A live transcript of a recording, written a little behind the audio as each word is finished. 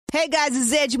Hey guys,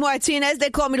 it's Edge Martinez. They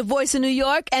call me the voice of New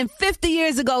York. And 50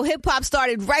 years ago, hip-hop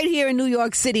started right here in New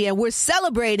York City. And we're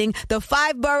celebrating the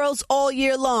 5 boroughs all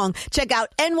year long. Check out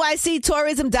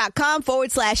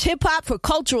nyctourism.com/hip-hop for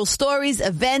cultural stories,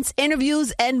 events,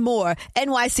 interviews, and more.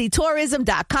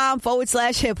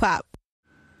 nyctourism.com/hip-hop.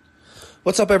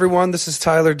 What's up, everyone? This is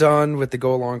Tyler Dunn with the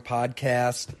Go Along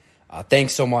Podcast.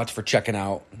 Thanks so much for checking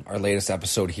out our latest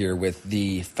episode here with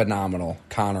the phenomenal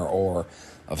Conor Orr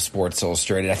of Sports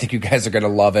Illustrated. I think you guys are going to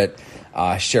love it.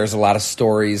 Shares a lot of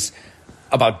stories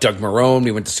about Doug Marrone.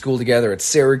 We went to school together at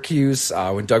Syracuse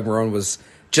when Doug Marrone was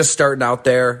just starting out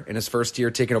there in his first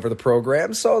year taking over the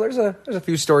program. So there's a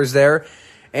few stories there.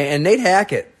 And Nate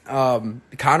Hackett.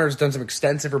 Conor's done some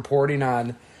extensive reporting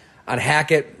on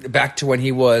Hackett back to when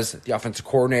he was the offensive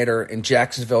coordinator in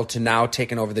Jacksonville to now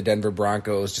taking over the Denver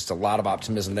Broncos. Just a lot of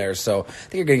optimism there. So I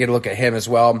think you're going to get a look at him as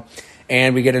well.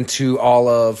 And we get into all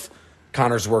of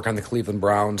Conor's work on the Cleveland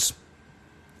Browns.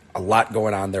 A lot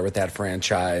going on there with that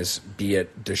franchise, be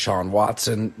it Deshaun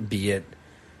Watson, be it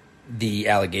the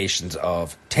allegations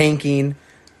of tanking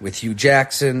with Hugh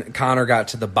Jackson. Conor got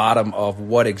to the bottom of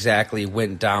what exactly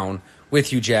went down with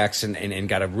Hugh Jackson and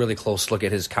got a really close look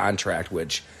at his contract,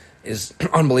 which is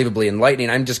unbelievably enlightening.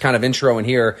 I'm just kind of introing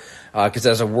here because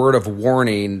as a word of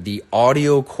warning, the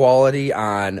audio quality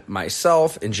on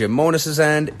myself and Jim Monis's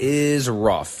end is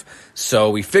rough. So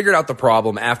we figured out the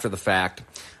problem after the fact.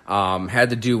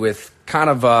 Had to do with kind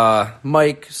of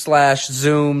mic /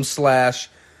 Zoom /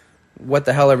 what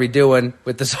the hell are we doing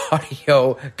with this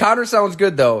audio? Conor sounds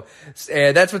good, though,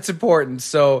 and that's what's important.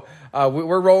 So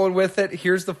we're rolling with it.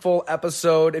 Here's the full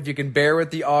episode. If you can bear with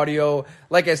the audio,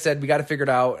 like I said, we got to figure it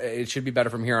out. It should be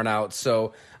better from here on out.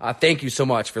 So thank you so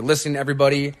much for listening,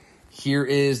 everybody. Here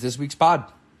is this week's pod.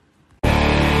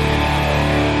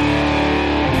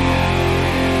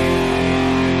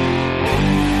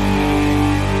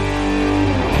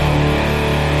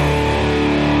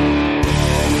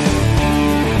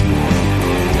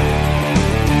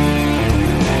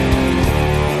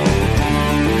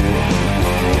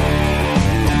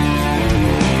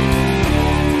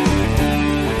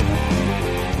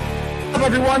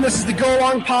 Everyone, this is the Go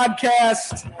Along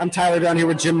Podcast. I'm Tyler Dunn here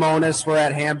with Jim Monis. We're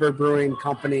at Hamburg Brewing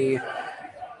Company,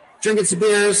 drinking some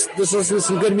beers, just listening to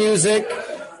some good music.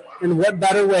 And what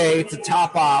better way to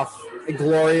top off a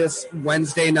glorious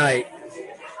Wednesday night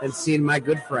than seeing my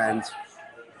good friend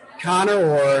Conor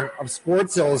Orr of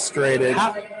Sports Illustrated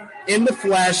in the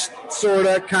flesh,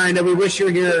 sorta, kinda. We wish you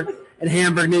were here in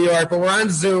Hamburg, New York, but we're on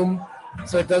Zoom,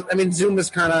 so it does. I mean, Zoom is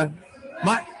kind of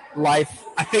my life.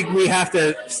 I think we have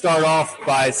to start off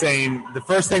by saying the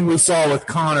first thing we saw with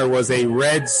Conor was a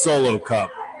red Solo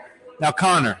cup. Now,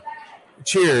 Conor,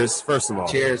 cheers, first of all.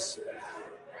 Cheers.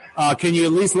 Can you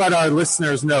at least let our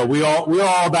listeners know? We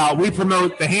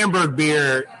promote the Hamburg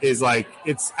beer is like,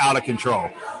 it's out of control.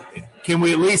 Can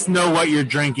we at least know what you're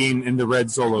drinking in the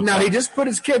red Solo cup? No, he just put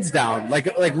his kids down, like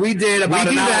we did about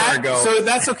an hour ago. So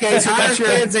that's okay. So Conor's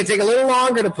kids, they take a little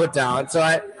longer to put down. So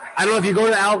I don't know if you go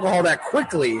to alcohol that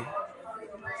quickly.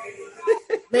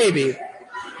 Maybe.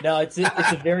 No, it's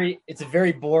a very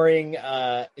boring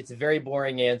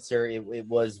answer. It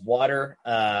was water.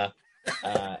 So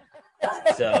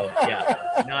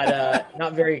yeah,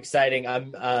 not very exciting. I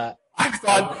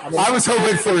was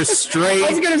hoping for a straight.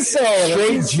 I was gonna say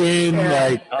straight gin,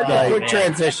 quick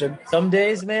transition. Some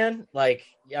days, man, the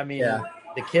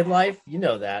kid life, you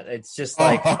know that it's just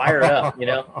like fire it up,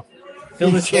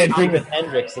 Fill this whole thing with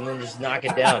Hendrix and then just knock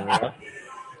it down,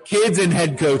 Kids and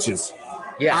head coaches.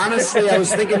 Yeah. Honestly, I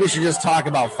was thinking we should just talk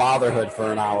about fatherhood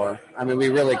for an hour. I mean, we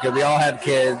really could. We all have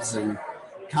kids, and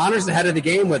Conor's the head of the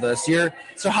game with us.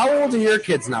 So how old are your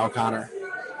kids now, Conor?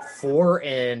 4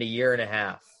 and a year and a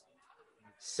half.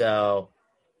 So,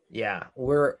 yeah,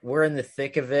 we're in the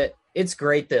thick of it. It's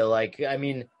great though.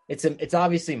 It's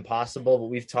obviously impossible, but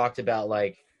we've talked about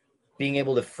being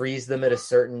able to freeze them at a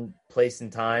certain place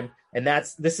in time, and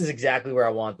this is exactly where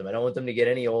I want them. I don't want them to get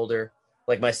any older.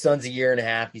 Like, my son's a year and a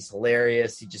half. He's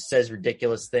hilarious. He just says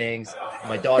ridiculous things.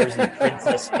 My daughter's in the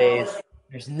princess phase.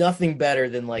 There's nothing better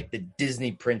than, the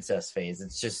Disney princess phase.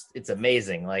 It's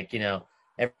amazing.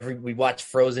 We watch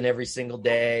Frozen every single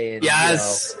day. And,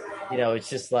 yes. It's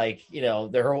just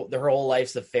their whole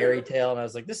life's a fairy tale. And I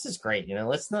was like, this is great.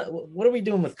 What are we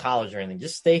doing with college or anything?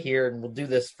 Just stay here and we'll do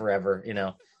this forever.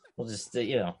 We'll just,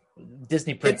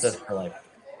 Disney princess for life.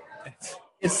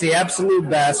 It's the absolute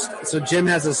best. So Jim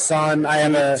has a son. I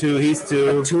have he's 2.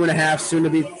 A 2.5, soon to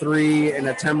be 3, and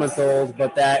a 10-month-old.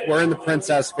 But we're in the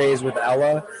princess phase with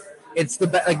Ella. It's the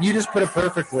best. You just put it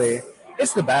perfectly.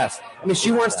 It's the best. I mean,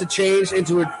 she wants to change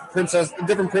into a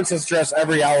different princess dress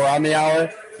every hour on the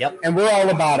hour. Yep. And we're all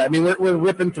about it. I mean, we're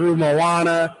ripping through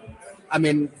Moana. I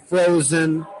mean,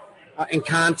 Frozen,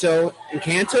 Encanto.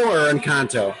 Encanto or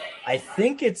Encanto? I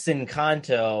think it's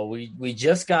Encanto. We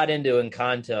just got into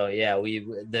Encanto. Yeah,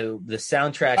 the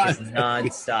soundtrack is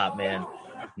nonstop, man.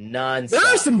 Nonstop.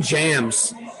 There are some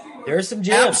jams.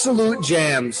 Absolute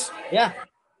jams. Yeah.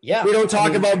 We don't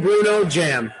talk about Bruno,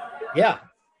 jam. Yeah.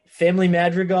 Family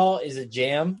Madrigal is a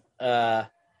jam.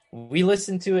 We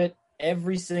listen to it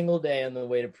every single day on the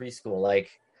way to preschool.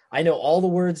 Like, I know all the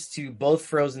words to both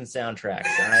Frozen soundtracks.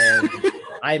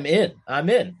 I'm in.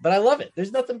 But I love it.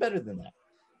 There's nothing better than that.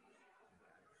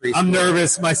 I'm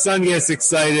nervous. My son gets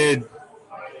excited.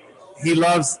 He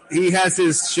has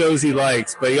his shows he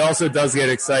likes, but he also does get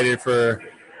excited for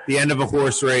the end of a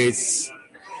horse race.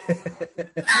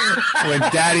 when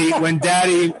dad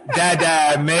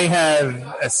may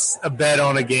have a bet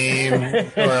on a game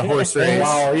or a horse race.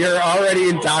 Wow, you're already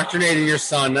indoctrinating your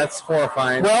son. That's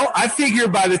horrifying. Well, I figure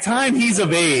by the time he's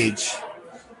of age,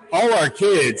 all our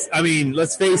kids, I mean,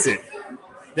 let's face it,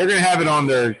 they're going to have it on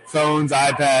their phones,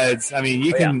 iPads. I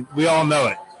mean, we all know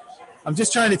it. I'm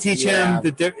just trying to teach him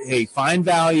that, hey, find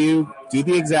value, do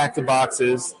the exacta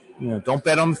boxes. Don't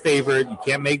bet on the favorite. You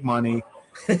can't make money.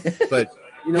 But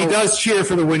he does cheer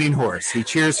for the winning horse. He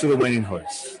cheers for the winning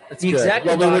horse. That's the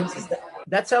exacta boxes.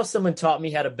 That's how someone taught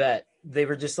me how to bet. They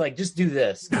were just like, just do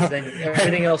this, because then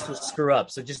everything else will screw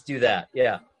up. So just do that.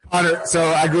 Yeah. Conor, so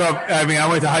I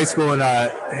went to high school in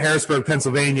Harrisburg,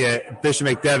 Pennsylvania, Bishop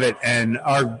McDevitt, and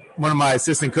one of my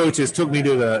assistant coaches took me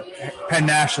to the Penn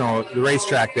National, the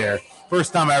racetrack there.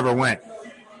 First time I ever went.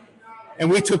 And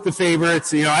we took the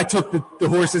favorites. I took the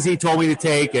horses he told me to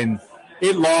take, and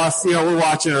it lost. We're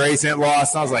watching a race, and it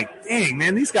lost. And I was like, dang,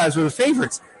 man, these guys were the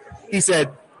favorites. He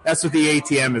said, that's what the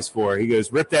ATM is for. He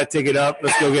goes, rip that ticket up.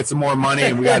 Let's go get some more money,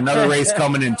 and we got another race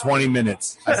coming in 20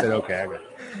 minutes. I said, okay, I got it.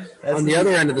 On the other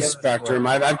end of the spectrum,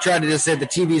 I've tried to just say the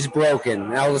TV's broken,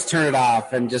 and I'll just turn it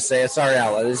off and just say, sorry,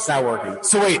 Ella, it's not working.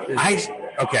 So wait,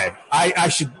 I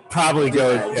should probably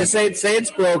go. Just say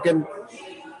it's broken,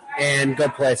 and go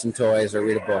play some toys or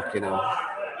read a book,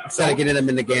 instead of getting them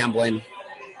into gambling.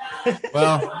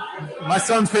 Well, my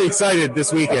son's pretty excited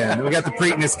this weekend. We got the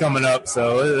Preakness coming up,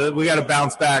 so we got to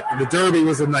bounce back. The Derby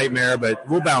was a nightmare, but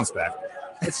we'll bounce back.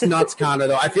 It's nuts, Conor,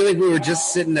 though. I feel like we were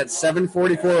just sitting at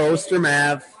 744 Ostrom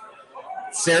Ave,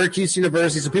 Syracuse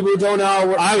University. So people who don't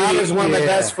know, Conor's one of my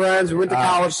best friends. We went to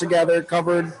college together,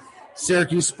 covered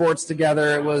Syracuse sports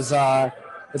together. It was the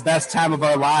best time of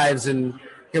our lives, and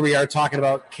here we are talking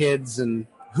about kids. And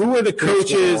who were the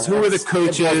coaches?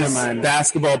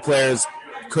 Basketball players,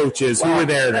 coaches. Who were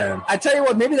there then? I tell you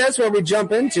what, maybe that's where we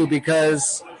jump into,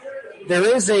 because there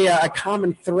is a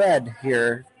common thread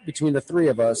here between the three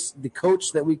of us. The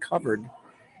coach that we covered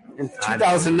in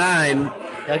 2009,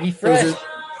 Dougie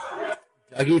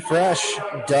Fresh,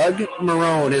 Doug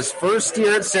Marrone, his first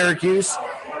year at Syracuse.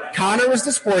 Conor was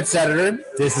the sports editor.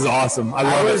 This is awesome.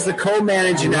 I was the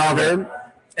co-managing editor,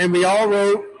 and we all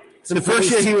wrote. So the first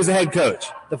year he was the head coach.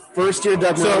 The first year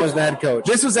Doug Marrone was the head coach.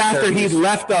 This was after he'd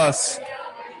left us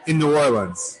in New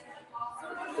Orleans.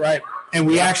 Right. And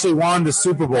we actually won the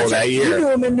Super Bowl that year. You knew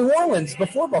him in New Orleans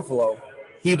before Buffalo.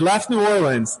 He'd left New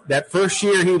Orleans. That first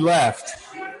year he left,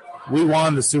 we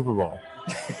won the Super Bowl.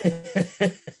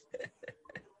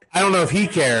 I don't know if he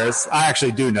cares. I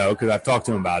actually do know, because I've talked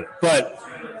to him about it. But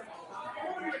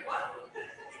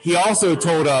he also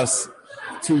told us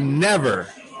to never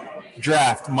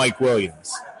draft Mike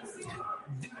Williams.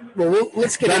 Well,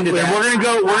 let's get into that. We're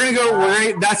gonna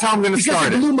go. That's how I'm gonna start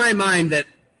it. It blew my mind that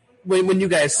when you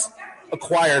guys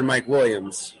acquired Mike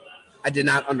Williams, I did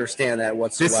not understand that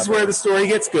whatsoever. This is where the story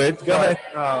gets good. Go ahead.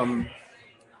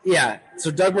 Yeah.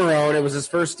 So Doug Marrone, it was his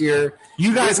first year.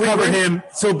 You guys covered him.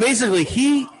 So basically,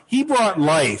 he brought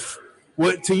life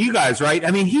to you guys, right?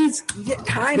 I mean, he's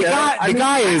kind of.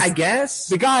 I guess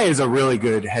the guy is a really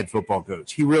good head football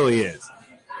coach. He really is.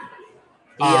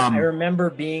 Yeah, I remember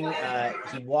being.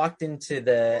 He walked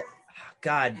into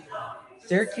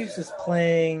Syracuse was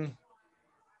playing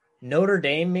Notre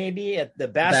Dame, maybe at the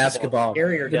basketball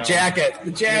area. The jacket. He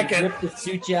ripped the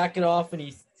suit jacket off, and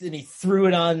he threw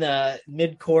it on the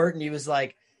mid court, and he was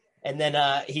like, and then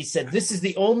he said, "This is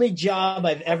the only job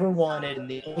I've ever wanted, and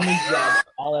the only job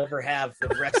I'll ever have for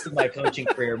the rest of my coaching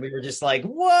career." We were just like,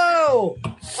 "Whoa,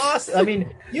 awesome!" I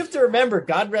mean, you have to remember,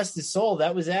 God rest his soul,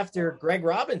 that was after Greg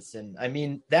Robinson. I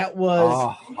mean, that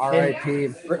was R.I.P.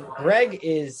 Greg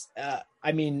is,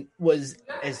 was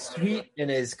as sweet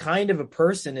and as kind of a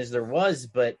person as there was,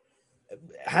 but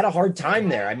had a hard time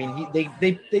there. I mean,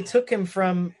 they took him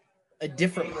from a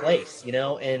different place,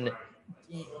 and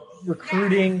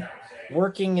recruiting,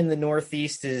 working in the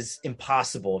Northeast is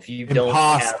impossible if you don't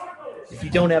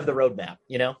have the roadmap,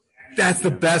 you know? That's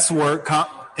the best word.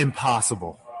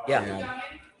 Impossible. Yeah.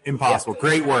 Impossible.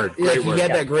 Great word. He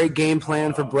had that great game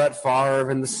plan for Brett Favre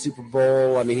in the Super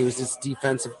Bowl. I mean, he was this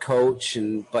defensive coach,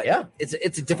 but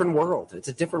it's a different world. It's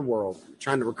a different world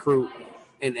trying to recruit,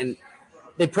 and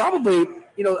they probably,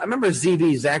 you know, I remember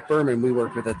Zach Berman we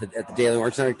worked with at the Daily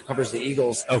Orange Center, covers the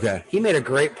Eagles. Okay, he made a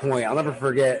great point. I'll never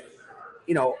forget.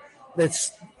 You know, that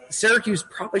Syracuse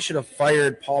probably should have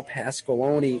fired Paul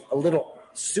Pasqualoni a little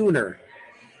sooner,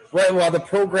 right? While the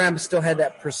program still had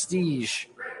that prestige.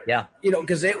 Yeah, you know,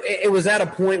 because it was at a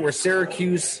point where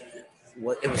Syracuse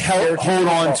hold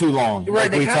on too long. Right,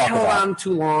 like they kind of held on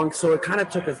too long, so it kind of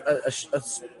took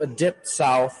a dip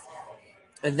south,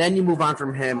 and then you move on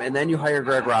from him, and then you hire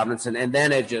Greg Robinson, and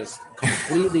then it just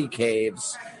completely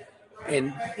caves.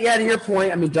 And yeah, to your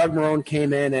point, I mean, Doug Marrone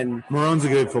came in and Marrone's a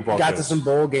good football got coach. To some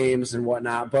bowl games and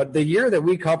whatnot, but the year that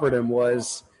we covered him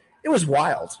was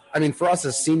wild. I mean, for us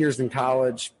as seniors in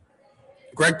college,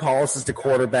 Greg Paulus is the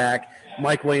quarterback.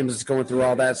 Mike Williams is going through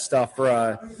all that stuff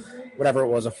for whatever it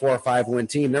was, a 4 or 5 win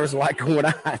team. There was a lot going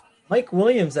on. Mike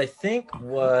Williams, I think,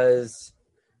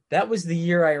 that was the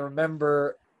year I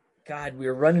remember. God, we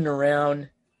were running around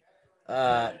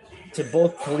to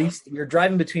both police. We were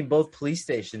driving between both police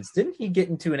stations. Didn't he get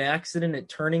into an accident at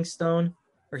Turning Stone,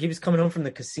 or he was coming home from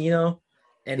the casino?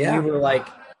 And we were like,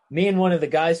 me and one of the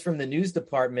guys from the news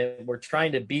department were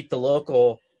trying to beat the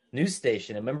local news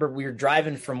station. I remember we were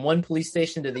driving from one police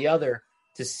station to the other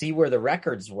to see where the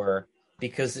records were,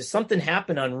 because something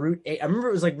happened on Route 8. I remember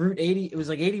it was like Route 80. It was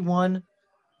like 81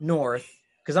 north,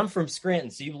 because I'm from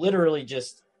Scranton. So you literally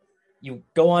you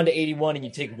go on to 81 and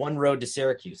you take one road to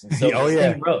Syracuse. And so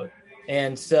same road.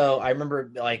 And so I remember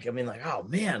oh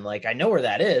man, like I know where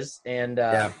that is. And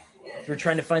we were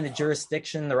trying to find the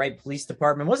jurisdiction, the right police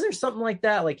department. Wasn't there something like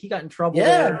that? Like he got in trouble.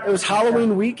 Yeah, it was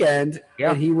Halloween weekend.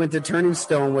 Yeah. And he went to Turning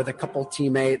Stone with a couple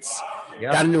teammates,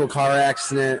 got into a car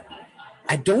accident.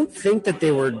 I don't think that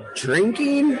they were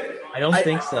drinking. I don't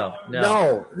think so.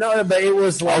 No, but it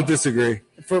was like, I'll disagree.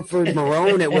 For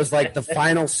Marrone, it was like the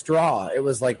final straw. It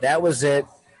was like that was it.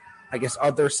 I guess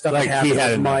other stuff happened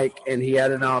with Mike, and he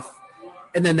had enough.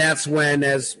 And then that's when,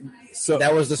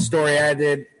 that was the story I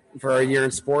did for our Year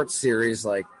in Sports series.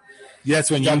 Like,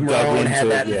 that's when Doug you dug Marrone into had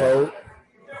that it, vote.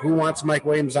 Who wants Mike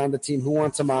Williams on the team? Who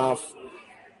wants him off?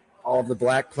 All of the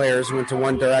black players went to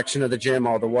one direction of the gym.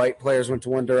 All the white players went to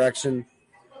one direction.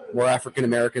 More African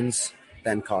Americans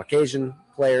than Caucasian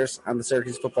players on the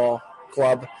Syracuse football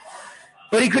club.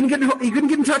 But he couldn't get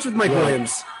in touch with Mike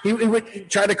Williams. He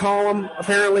tried to call him,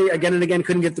 apparently, again and again,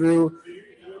 couldn't get through.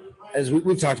 As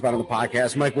we've talked about on the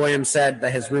podcast, Mike Williams said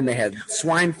that his roommate had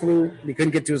swine flu. He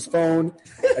couldn't get to his phone.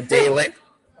 A day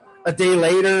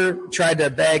later, tried to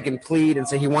beg and plead and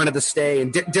say he wanted to stay.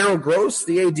 And Daryl Gross,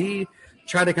 the AD,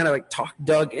 tried to kind of like talk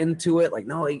Doug into it. Like,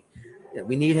 no,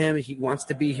 we need him. He wants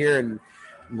to be here. And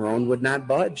Marrone would not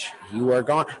budge. You are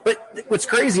gone. But what's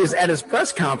crazy is at his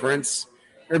press conference,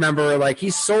 remember, like he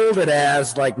sold it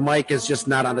as like Mike is just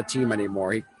not on the team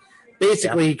anymore. He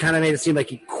kind of made it seem like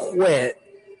he quit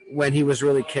when he was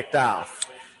really kicked off.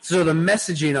 So the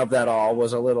messaging of that all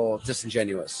was a little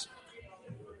disingenuous.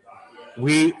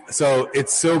 So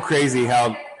it's so crazy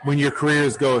how when your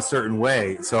careers go a certain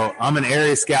way. So I'm an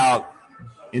area scout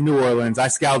in New Orleans. I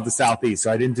scouted the Southeast,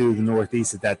 so I didn't do the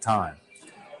Northeast at that time.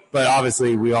 But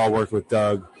obviously we all worked with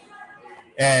Doug.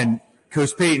 And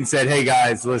Coach Payton said, hey,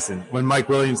 guys, listen, when Mike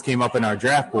Williams came up in our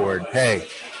draft board, hey,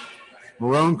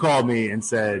 Marrone called me and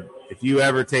said, if you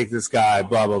ever take this guy,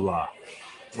 blah, blah, blah.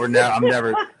 I'm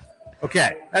never –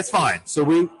 okay, that's fine. So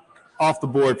we off the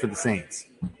board for the Saints.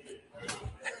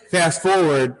 Fast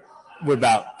forward with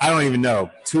about, I don't even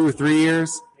know, 2 or 3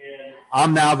 years,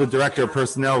 I'm now the director of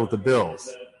personnel with the Bills.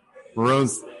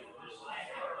 Marrone's,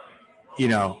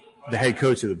 the head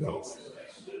coach of the Bills.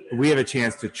 We have a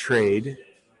chance to trade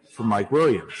for Mike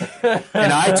Williams.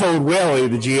 And I told Willie,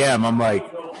 the GM, I'm like,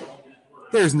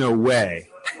 there's no way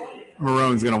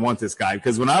Marrone's going to want this guy.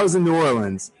 Because when I was in New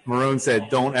Orleans, Marrone said,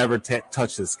 don't ever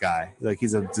touch this guy. Like,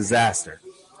 he's a disaster.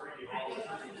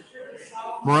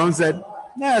 Marrone said,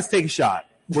 let's take a shot.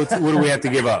 What do we have to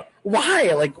give up?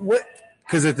 Why? Like, what?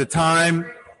 Because at the time,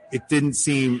 it didn't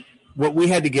seem what we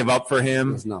had to give up for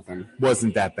him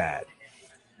wasn't that bad.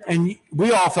 And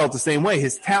we all felt the same way.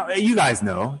 His talent, you guys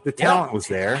know, the talent was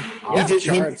there.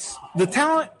 The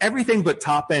talent, everything but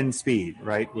top end speed,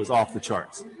 right, was off the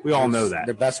charts. We all know that.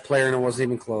 The best player, and it wasn't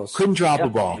even close. Couldn't drop a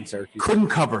ball. Couldn't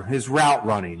cover. His route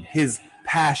running, his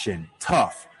passion,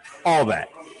 tough, all that.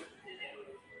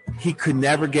 He could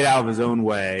never get out of his own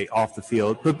way off the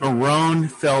field. But Marrone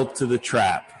fell to the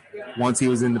trap once he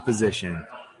was in the position.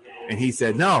 And he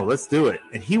said, no, let's do it.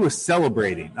 And he was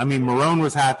celebrating. I mean, Marrone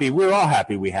was happy. We were all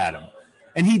happy we had him.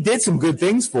 And he did some good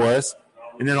things for us.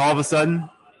 And then all of a sudden,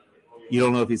 you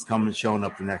don't know if he's showing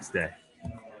up the next day.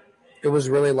 It was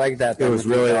really like that. It was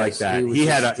really like that. He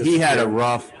had a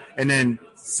rough. And then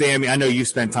Sammy, I know you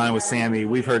spent time with Sammy.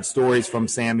 We've heard stories from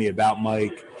Sammy about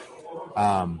Mike.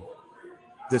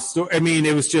 The story. I mean,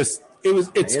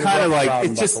 it's kind of like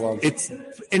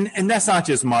and that's not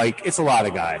just Mike. It's a lot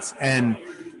of guys, and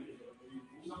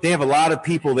they have a lot of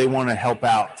people they want to help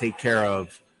out, take care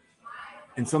of.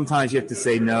 And sometimes you have to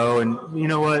say no. And you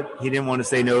know what? He didn't want to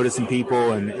say no to some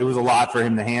people, and it was a lot for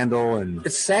him to handle. And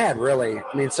it's sad, really.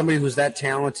 I mean, somebody who's that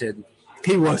talented.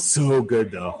 He was so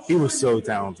good, though. He was so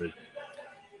talented.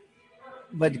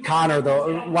 But Conor,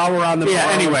 though, while we're on the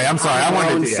anyway, I'm sorry. I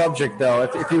wanted to subject, though.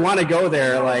 If you want to go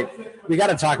there, like, we got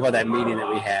to talk about that meeting that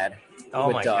we had.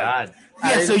 Oh my God!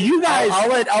 Yeah, so you guys,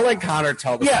 I'll let Conor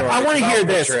tell the story. Yeah, I want to hear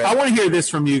this. I want to hear this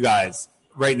from you guys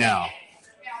right now,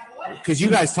 because you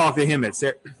guys talked to him at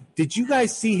Sarah. Did you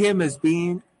guys see him as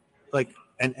being like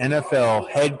an NFL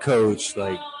head coach?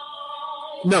 Like,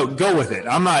 no, go with it.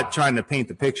 I'm not trying to paint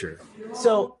the picture.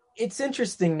 So it's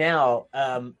interesting now.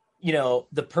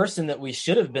 The person that we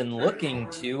should have been looking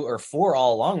to or for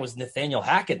all along was Nathaniel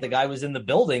Hackett. The guy was in the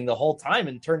building the whole time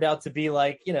and turned out to be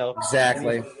like,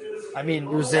 Exactly. I mean,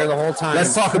 he was there the whole time.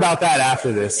 Let's talk about that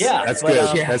after this. Yeah. That's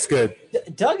good. That's good.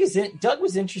 Doug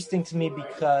was interesting to me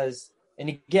because, and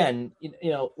again,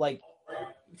 like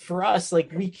for us,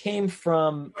 like we came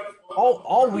from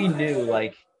all we knew,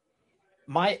 like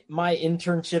my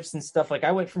internships and stuff. Like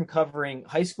I went from covering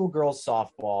high school girls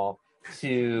softball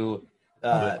to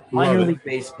minor league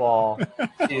baseball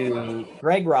to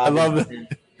Greg Robinson,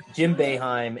 Jim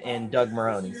Boeheim, and Doug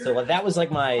Marrone. So like, that was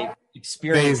like my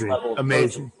experience level.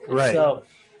 Amazing. Right. So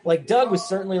like Doug was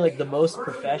certainly like the most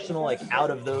professional, like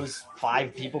out of those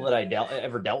 5 people that I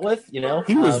ever dealt with, He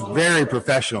was very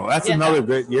professional. That's another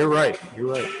good. You're right.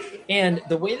 And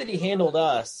the way that he handled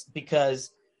us, because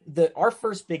our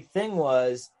first big thing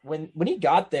was when he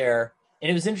got there. And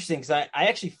it was interesting because I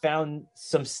actually found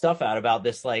some stuff out about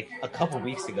this like a couple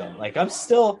weeks ago. Like I'm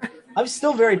still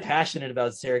very passionate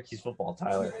about Syracuse football,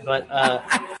 Tyler.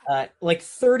 But like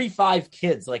 35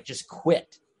 kids like just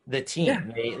quit the team. Yeah.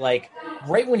 They, like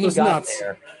right when he got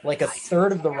there, like a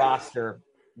third of the roster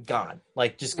gone,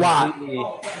 like just completely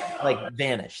like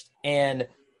vanished. And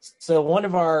so one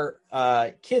of our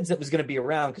kids that was going to be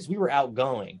around, because we were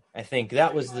outgoing, I think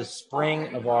that was the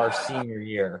spring of our senior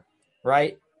year,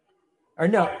 right? Or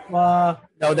no,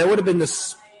 that would have been the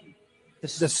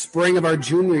spring of our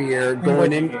junior year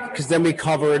going in, because then we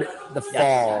covered the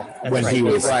fall when he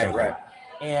was right.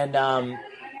 And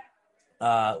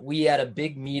we had a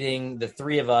big meeting, the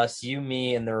 3 of us, you,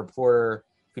 me, and the reporter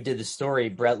who did the story,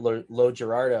 Brett Lo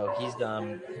Gerardo.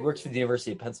 He works for the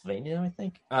University of Pennsylvania, I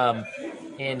think.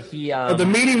 And he the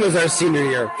meeting was our senior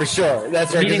year for sure.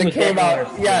 That's right. Because it came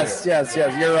out. Yes.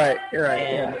 You're right.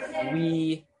 And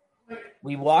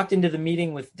we walked into the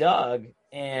meeting with Doug,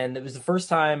 and it was the first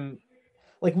time,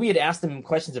 like we had asked him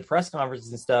questions at press conferences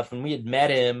and stuff, and we had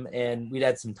met him and we'd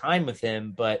had some time with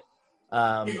him, but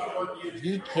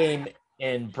he came,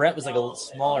 and Brett was like a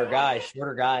smaller guy,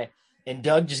 shorter guy, and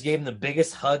Doug just gave him the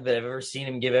biggest hug that I've ever seen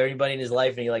him give anybody in his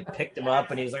life, and he like picked him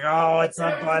up and he was like, "Oh, it's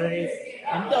not funny."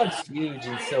 And Doug's huge,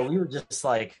 and so we were just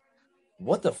like,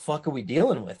 what the fuck are we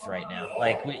dealing with right now?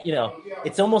 Like,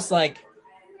 it's almost like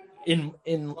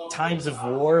in times of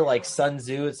war, like Sun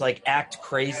Tzu, it's like act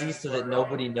crazy so that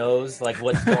nobody knows like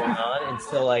what's going on. And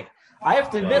so like I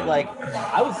have to admit, like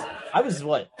I was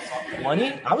what,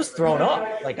 20? I was thrown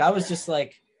off. Like I was just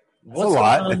like, what's a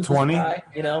lot at 20?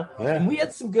 Yeah. And we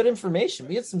had some good information.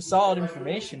 We had some solid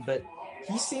information, but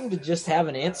he seemed to just have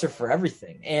an answer for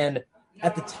everything. And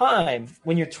at the time,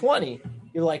 when you're 20,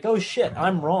 you're like, oh shit,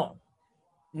 I'm wrong.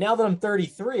 Now that I'm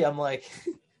 33, I'm like,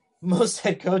 most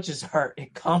head coaches are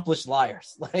accomplished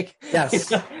liars. Like,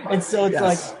 yes. And so it's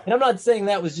like, and I'm not saying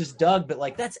that was just Doug, but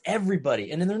like, that's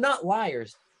everybody. And then they're not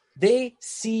liars. They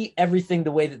see everything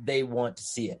the way that they want to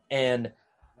see it. And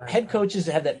head coaches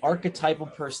have that archetypal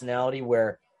personality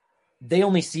where they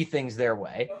only see things their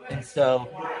way. And so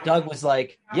Doug was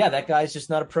like, yeah, that guy's just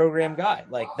not a program guy.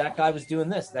 Like that guy was doing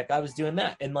this, that guy was doing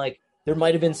that. And like, there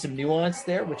might've been some nuance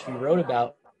there, which we wrote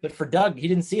about. But for Doug, he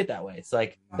didn't see it that way. It's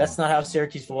like, that's not how a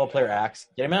Syracuse football player acts.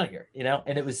 Get him out of here,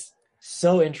 And it was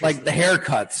so interesting. Like the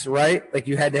haircuts, right? Like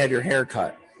you had to have your hair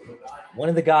cut. One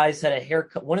of the guys had a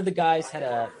haircut. One of the guys had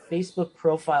a Facebook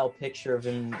profile picture of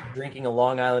him drinking a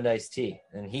Long Island iced tea,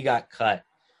 and he got cut.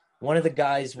 One of the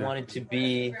guys wanted to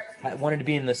be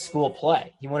in the school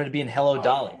play. He wanted to be in Hello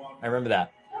Dolly. I remember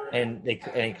that. and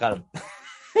he cut him.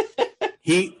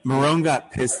 Marrone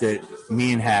got pissed at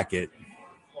me and Hackett.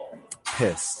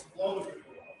 Pissed.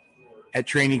 At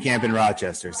training camp in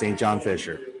Rochester, St. John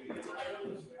Fisher.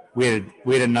 We had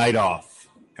a night off,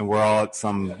 and we're all at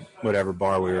some whatever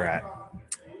bar we were at.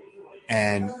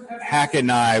 And Hackett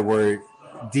and I were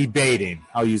debating,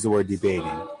 I'll use the word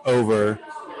debating, over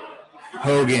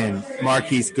Hogan,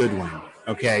 Marquise Goodwin,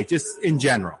 okay, just in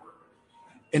general.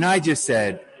 And I just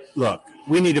said, look,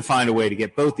 we need to find a way to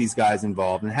get both these guys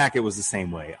involved. And Hackett was the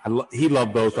same way. He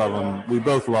loved both of them. We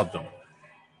both loved them.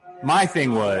 My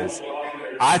thing was,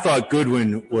 I thought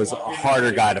Goodwin was a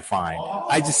harder guy to find.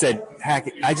 I just said,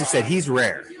 he's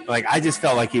rare. Like, I just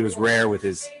felt like he was rare with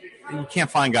his – you can't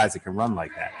find guys that can run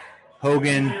like that.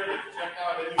 Hogan,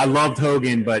 I loved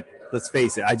Hogan, but let's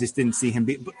face it, I just didn't see him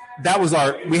be – that was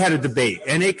we had a debate.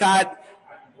 And it got –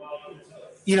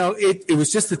 it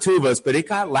was just the two of us, but it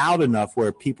got loud enough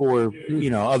where people were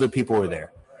 – other people were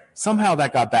there. Somehow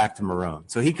that got back to Marrone.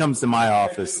 So he comes to my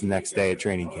office the next day at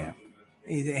training camp.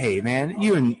 Hey, man,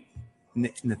 you and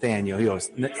Nathaniel, he goes,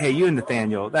 hey, you and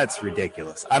Nathaniel, that's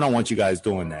ridiculous. I don't want you guys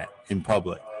doing that in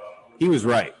public. He was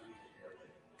right.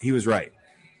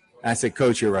 I said,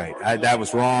 Coach, you're right. That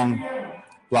was wrong,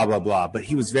 blah, blah, blah. But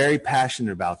he was very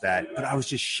passionate about that. But I was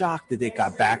just shocked that it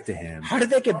got back to him. How did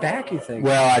they get back, you think?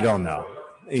 Well, I don't know.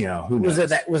 Who knows?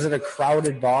 Was it a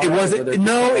crowded bar? It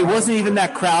wasn't even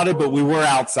that crowded, but we were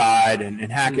outside, and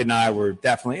Hackett and I were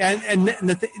definitely, and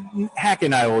Hackett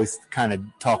and I always kind of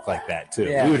talk like that too.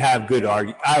 Yeah. We would have good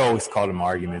arguments. I always called them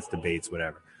arguments, debates,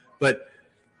 whatever. But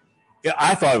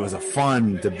I thought it was a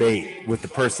fun debate with the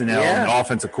personnel and the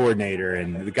offensive coordinator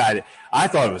and the guy. I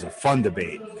thought it was a fun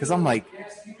debate because I'm like,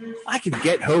 I could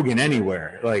get Hogan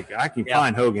anywhere. Like, I can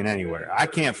find Hogan anywhere. I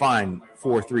can't find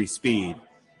 4.3 speed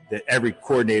that every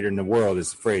coordinator in the world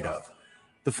is afraid of.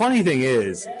 The funny thing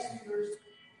is,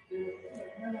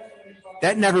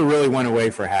 that never really went away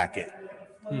for Hackett,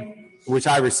 which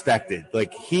I respected.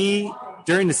 Like,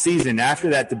 during the season,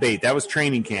 after that debate, that was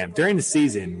training camp. During the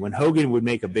season, when Hogan would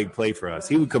make a big play for us,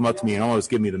 he would come up to me and almost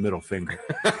give me the middle finger.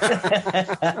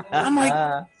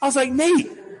 I was like,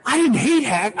 Nate, I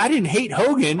didn't hate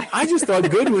Hogan. I just thought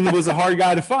Goodwin was a hard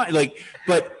guy to find. Like,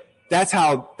 but that's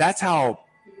how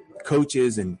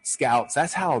coaches and scouts,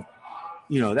 that's how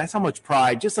much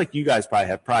pride, just like you guys probably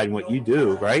have pride in what you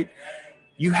do, right?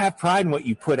 You have pride in what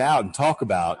you put out and talk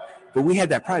about, but we had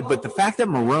that pride. But the fact that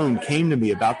Marrone came to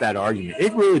me about that argument,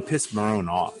 it really pissed Marrone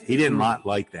off. He did not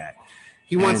like that.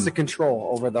 He wants the control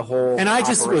over the whole And I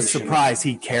just was surprised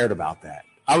he cared about that.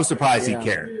 I was surprised he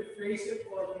cared.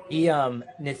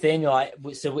 Nathaniel,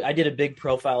 I did a big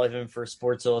profile of him for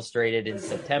Sports Illustrated in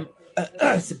September.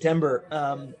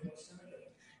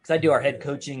 Because I do our head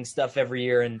coaching stuff every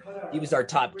year, and he was our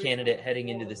top candidate heading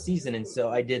into the season. And so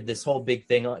I did this whole big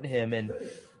thing on him. And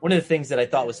one of the things that I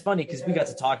thought was funny, because we got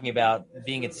to talking about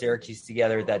being at Syracuse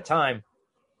together at that time,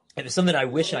 it was something I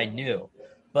wish I knew.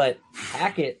 But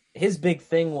Hackett, his big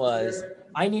thing was,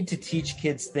 I need to teach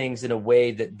kids things in a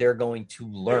way that they're going to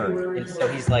learn. And so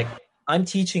he's like, I'm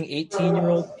teaching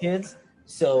 18-year-old kids,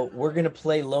 so we're going to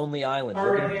play Lonely Island.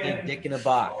 We're going to play Dick in a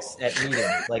Box at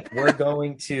meetings. Like, we're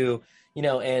going to...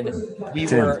 and we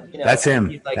were, that's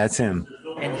him. Like, that's him.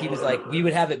 And he was like, we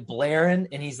would have it blaring,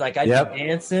 and he's like, I'd be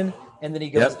dancing. And then he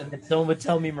goes, and then someone would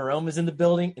tell me Marrone was in the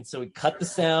building. And so we'd cut the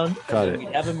sound, we'd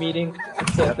have a meeting. And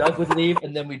so Doug would leave,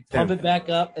 and then we'd pump it back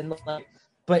up.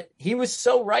 But he was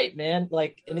so right, man.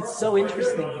 Like, and it's so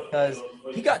interesting because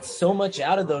he got so much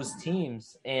out of those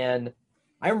teams. And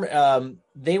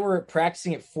they were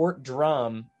practicing at Fort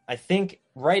Drum, I think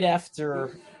right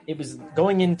after it was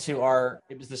going into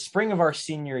it was the spring of our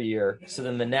senior year. So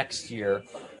then the next year,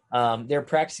 they were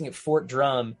practicing at Fort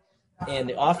Drum, and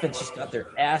the offense just got their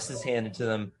asses handed to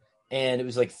them. And it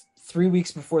was like 3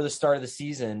 weeks before the start of the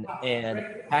season, and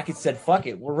Hackett said, fuck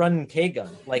it, we're running K-Gun.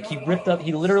 Like, he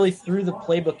literally threw the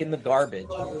playbook in the garbage,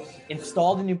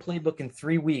 installed a new playbook in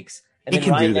 3 weeks, and then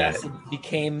Ryan Nassib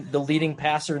became the leading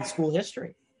passer in school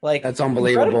history. Like, that's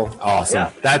unbelievable. Incredible.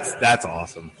 Awesome. Yeah. That's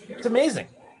awesome. It's amazing.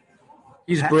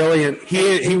 He's brilliant.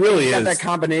 He really is. Got that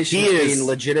combination of being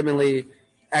legitimately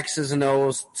X's and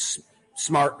O's,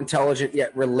 smart, intelligent,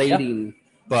 yet relating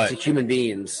to human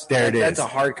beings. That's a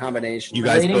hard combination. You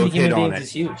guys both hit on it.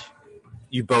 Is huge.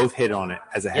 You both hit on it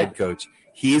as a head coach.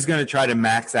 He's going to try to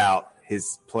max out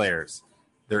his players,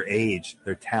 their age,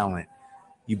 their talent.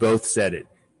 You both said it.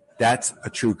 That's a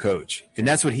true coach, and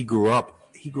that's what he grew up.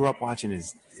 He grew up watching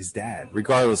his his dad,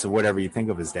 regardless of whatever you think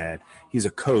of his dad. He's a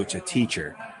coach, a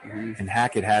teacher, and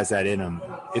Hackett has that in him.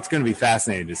 It's going to be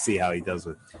fascinating to see how he does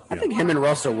with. I think him and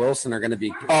Russell Wilson are going to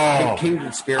be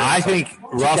kindred spirits. I think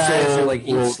Russell guys are like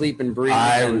eat, sleep, and breathe.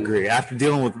 I agree. After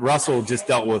dealing with Russell, just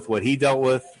dealt with what he dealt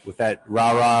with that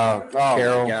rah-rah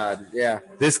Carroll. My God, yeah.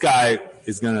 This guy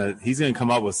he's gonna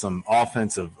come up with some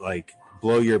offensive, like,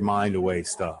 blow your mind away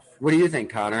stuff. What do you think,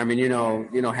 Connor? I mean, you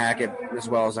know Hackett as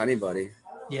well as anybody.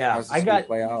 Yeah, I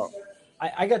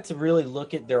got to really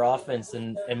look at their offense,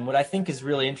 and what I think is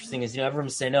really interesting is,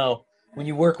 everyone's saying, no, when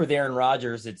you work with Aaron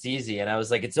Rodgers, it's easy. And I was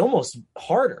like, it's almost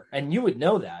harder. And you would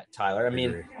know that, Tyler. I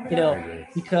mean,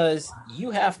 because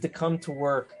you have to come to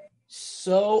work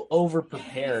so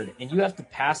over-prepared, and you have to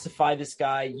pacify this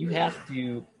guy. You have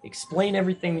to explain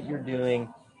everything that you're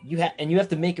doing. You have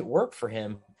to make it work for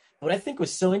him. What I think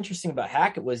was so interesting about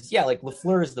Hackett was, like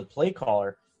LaFleur is the play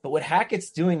caller, but what Hackett's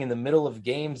doing in the middle of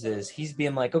games is he's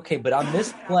being like, okay, but on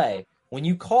this play, when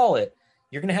you call it,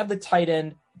 you're going to have the tight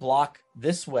end block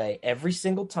this way every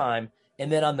single time.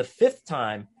 And then on the fifth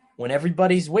time, when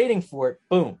everybody's waiting for it,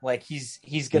 boom, like he's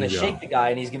going to shake the guy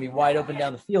and he's going to be wide open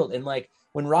down the field. And like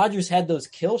when Rodgers had those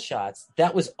kill shots,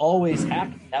 that was always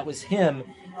happening. That was him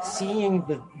seeing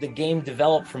the game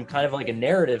develop from kind of like a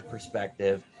narrative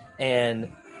perspective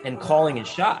and calling his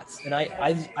shots. And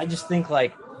I just think,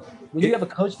 like, when you have a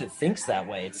coach that thinks that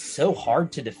way, it's so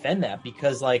hard to defend that,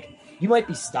 because, like, you might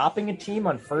be stopping a team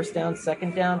on first down,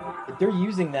 second down, but they're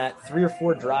using that 3 or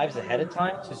 4 drives ahead of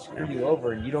time to screw you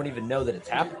over, and you don't even know that it's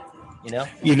happening,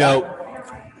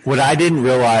 What I didn't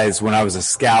realize when I was a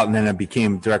scout and then I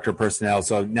became director of personnel,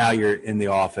 so now you're in the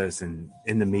office and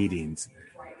in the meetings,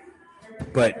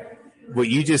 but what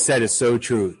you just said is so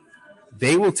true.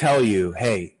 They will tell you,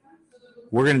 hey,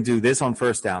 we're going to do this on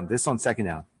first down, this on second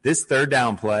down. This third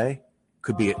down play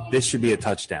this should be a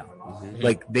touchdown. Mm-hmm.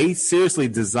 Like, they seriously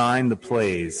design the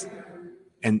plays,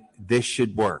 and this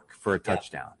should work for a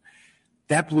touchdown.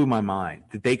 That blew my mind,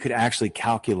 that they could actually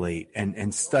calculate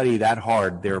and study that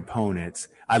hard their opponents.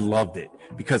 I loved it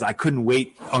because I couldn't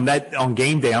wait on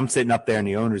game day. I'm sitting up there in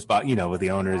the owner's box, with the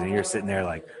owners, and you're sitting there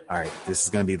like, all right, this is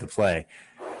going to be the play.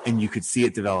 And you could see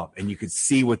it develop, and you could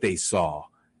see what they saw.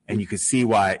 And you could see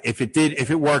why, if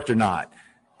it worked or not,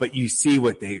 but you see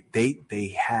what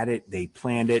they had it, they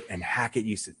planned it, and Hackett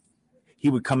he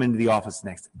would come into the office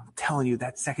next. I'm telling you,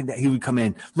 that second day, he would come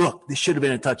in, look, this should have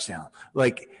been a touchdown.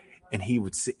 Like, and he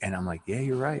would see, and I'm like, yeah,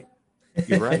 you're right.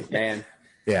 You're right. Man.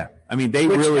 Yeah. I mean, they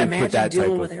really put that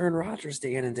dealing with Aaron Rodgers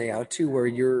day in and day out too, where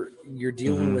you're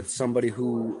dealing with somebody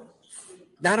who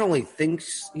not only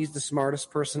thinks he's the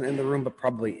smartest person in the room, but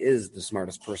probably is the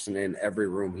smartest person in every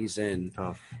room he's in.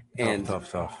 Tough.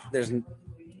 There's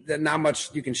not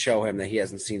much you can show him that he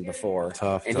hasn't seen before.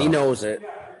 Tough. He knows it.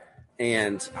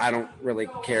 And I don't really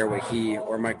care what he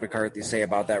or Mike McCarthy say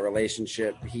about that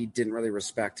relationship. He didn't really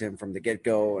respect him from the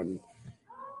get-go, and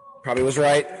probably was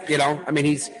right. I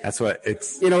mean, that's what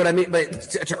it's. You know what I mean? But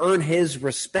to earn his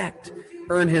respect,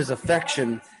 earn his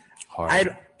affection,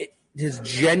 hard. His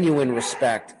genuine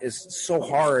respect is so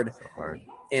hard.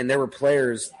 And there were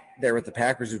players there with the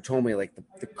Packers who told me, like,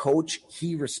 the coach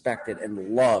he respected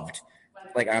and loved,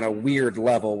 like, on a weird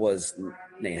level, was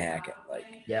Nate Hackett.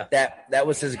 Like, that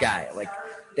was his guy. Like,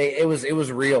 it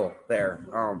was real there.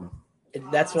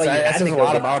 That's why that says a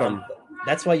lot about him.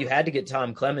 That's why you had to get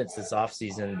Tom Clements this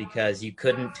offseason, because you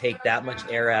couldn't take that much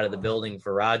air out of the building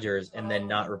for Rodgers and then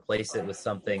not replace it with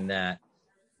something that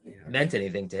meant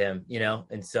anything to him,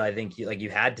 And so I think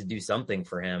you had to do something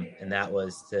for him, and that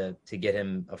was to get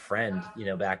him a friend,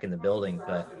 back in the building.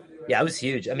 But yeah, it was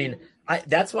huge. I mean,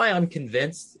 that's why I'm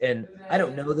convinced, and I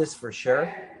don't know this for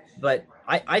sure, but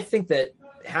I think that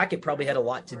Hackett probably had a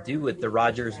lot to do with the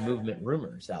Rodgers movement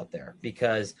rumors out there,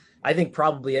 because I think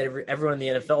probably everyone in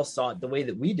the NFL saw it the way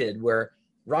that we did, where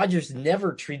Rodgers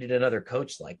never treated another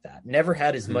coach like that, never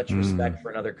had as much respect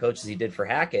for another coach as he did for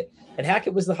Hackett. And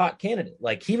Hackett was the hot candidate.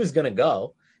 Like, he was going to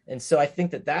go. And so I think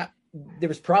that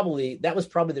was probably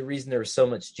the reason there was so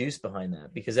much juice behind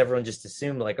that, because everyone just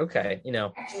assumed, like, okay,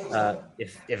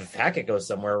 if Hackett goes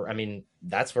somewhere, I mean,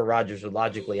 that's where Rodgers would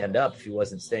logically end up if he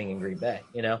wasn't staying in Green Bay,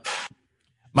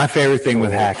 My favorite thing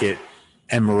with Hackett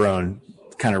and Marrone,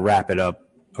 kind of wrap it up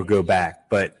or go back,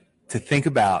 but to think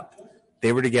about,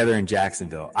 they were together in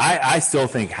Jacksonville. I still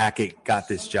think Hackett got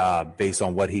this job based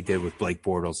on what he did with Blake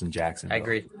Bortles in Jacksonville. I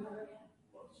agree.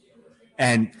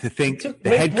 And to think the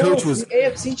head coach was the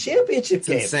AFC Championship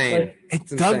game. Insane.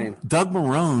 It's insane. Doug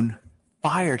Marrone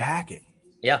fired Hackett.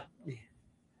 Yeah.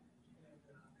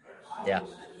 Yeah.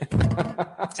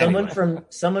 Someone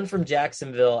from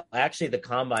Jacksonville, actually the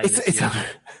combine this year,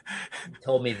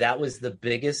 told me that was the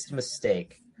biggest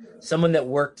mistake someone that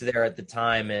worked there at the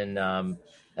time, and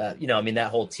that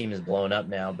whole team is blown up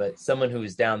now, but someone who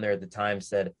was down there at the time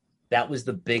said that was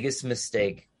the biggest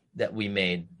mistake that we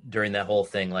made during that whole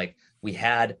thing. Like,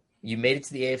 you made it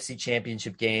to the AFC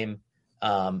Championship game,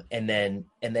 and then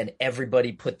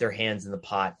everybody put their hands in the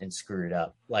pot and screwed it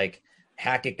up. Like,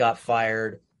 Hackett got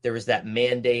fired. There was this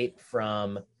mandate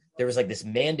from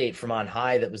on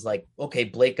high that was like, okay,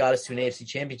 Blake got us to an AFC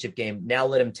Championship game. Now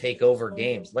let him take over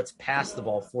games. Let's pass the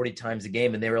ball 40 times a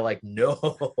game. And they were like,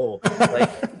 no,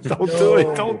 like,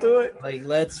 don't do it. Like,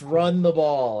 let's run the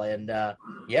ball. And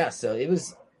so it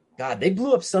was, God, they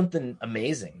blew up something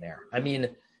amazing there. I mean,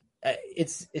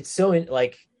 it's so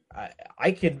I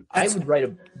would write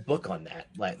a book on that.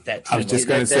 Like that team. I was just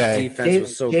going to say, defense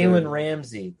was so Jalen good.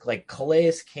 Ramsey, like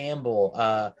Calais Campbell,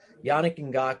 Yannick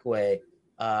Ngakoue,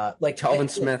 like Calvin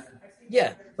Smith.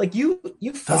 Yeah, like you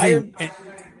fired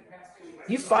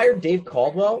Dave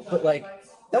Caldwell, but like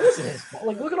that wasn't his fault.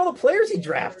 Like, look at all the players he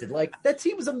drafted. Like, that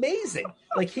team was amazing.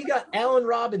 Like, he got Allen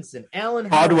Robinson,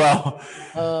 Caldwell.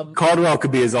 Caldwell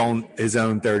could be his own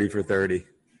 30 for 30.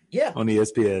 Yeah, on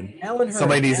ESPN.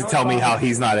 Somebody needs to tell me how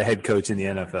he's not a head coach in the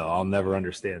NFL. I'll never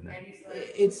understand that.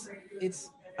 It's.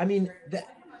 I mean, the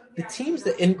teams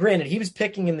that, and granted, he was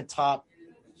picking in the top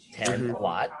 10 a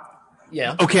lot.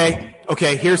 Yeah.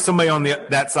 Okay. Here's somebody on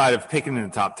that side of picking in the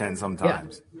top 10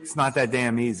 sometimes. Yeah. It's not that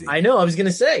damn easy. I know. I was going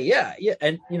to say, yeah.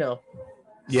 And,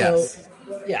 yes.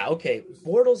 So, yeah, okay.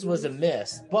 Bortles was a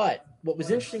miss. But what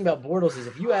was interesting about Bortles is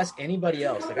if you ask anybody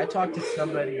else, like I talked to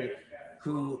somebody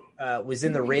who was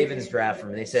in the Ravens draft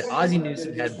room, and they said Ozzie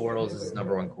Newsome had Bortles as his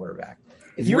number one quarterback.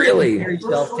 If you really compare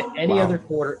yourself to any other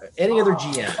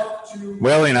GM.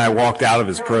 Welly and I walked out of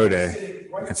his pro day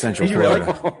at Central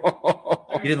Florida. Really?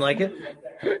 You didn't like it?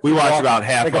 We watched about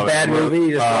half of it. Like a bad movie?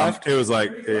 You just left? It was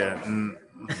like,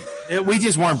 we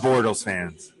just weren't Bortles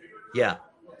fans. Yeah.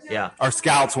 Our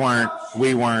scouts weren't.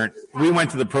 We weren't. We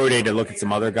went to the pro day to look at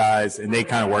some other guys, and they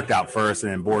kind of worked out first,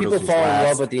 and then Bortles People was fall last. in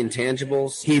love with the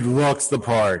intangibles. He looks the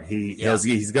part.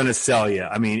 He's going to sell you.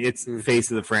 I mean, it's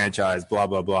face of the franchise, blah,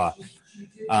 blah, blah.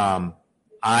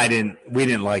 We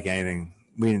didn't like anything.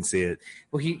 We didn't see it.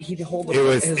 Well, he'd hold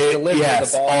his delivery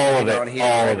yes, the ball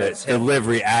all of it.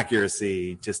 Delivery,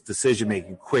 accuracy, just decision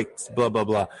making, quick, blah, blah,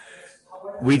 blah.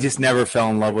 We just never fell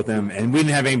in love with him, and we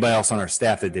didn't have anybody else on our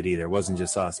staff that did either. It wasn't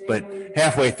just us. But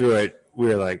halfway through it, we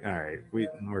were like, all right,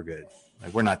 we're good.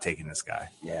 Like, we're not taking this guy.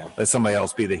 Yeah. Let somebody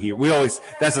else be the hero.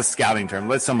 That's a scouting term.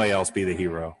 Let somebody else be the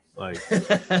hero. Like,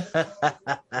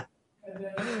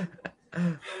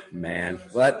 man,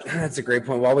 well, that's a great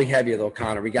point. While we have you, though,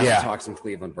 Connor, we got to talk some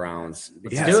Cleveland Browns.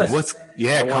 Connor, what's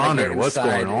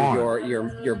going on?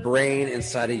 Your brain,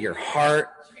 inside of your heart,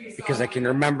 because I can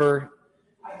remember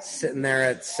sitting there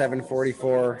at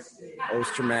 744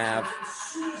 Ostrom Ave.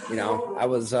 I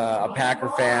was a Packer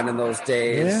fan in those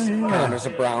days. Yeah. Connor's a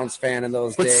Browns fan in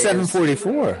those days. What's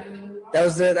 744? That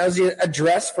was the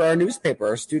address for our newspaper,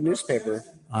 our student newspaper.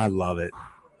 I love it.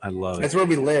 That's where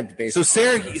we lived,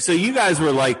 basically. So you guys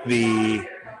were like the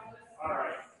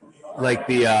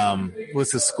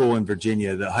what's the school in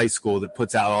Virginia, the high school that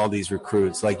puts out all these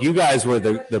recruits? Like, you guys were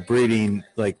the breeding,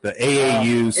 like the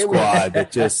AAU squad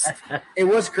that just. It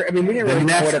was great. I mean, we didn't the really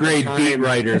next grade beat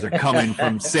writers are coming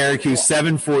from Syracuse,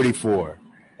 744.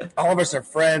 All of us are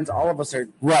friends. All of us are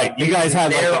right. You guys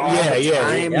have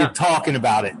You're talking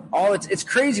about it. It's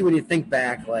crazy when you think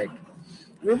back. Like,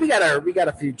 I mean, we got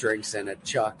a few drinks in at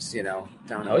Chuck's, down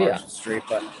on Marshall Street,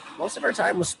 but most of our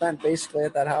time was spent basically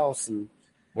at that house and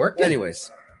working.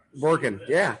 Anyways, working.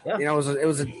 Yeah. It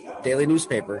was a daily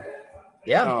newspaper.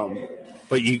 Yeah.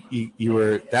 But you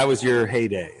were, that was your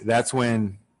heyday. That's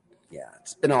when. Yeah,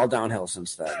 it's been all downhill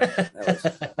since then.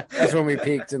 That's when we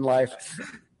peaked in life.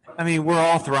 I mean, we're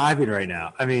all thriving right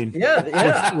now. I mean,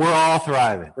 we're all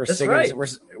thriving. We're singing. Right.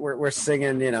 We're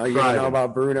singing. You know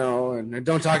about Bruno, and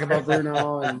don't talk about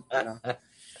Bruno. And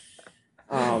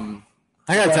I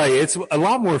gotta tell you, it's a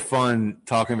lot more fun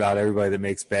talking about everybody that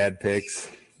makes bad picks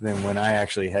than when I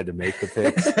actually had to make the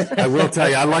picks. I will tell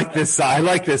you, I like this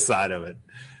side of it.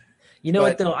 You know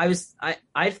what though?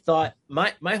 I've thought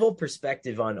my whole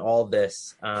perspective on all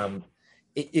this.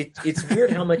 It's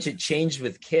weird how much it changed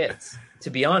with kids, to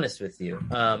be honest with you.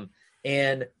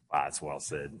 And wow, that's well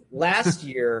said. Last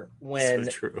year when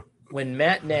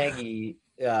Matt Nagy,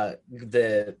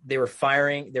 they were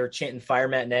chanting "Fire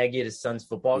Matt Nagy" at his son's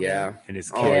football game. And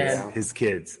his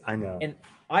kids. I know. And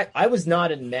I was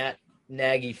not a Matt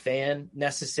Nagy fan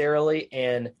necessarily,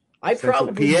 and I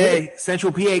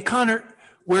Central PA. Connor,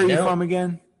 where are you from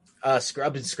again?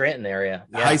 Scrub in Scranton area.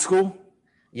 Yeah. High school?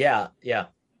 Yeah.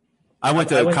 I went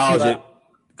to college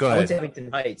Go I went to ahead.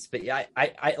 Abington Heights, but yeah,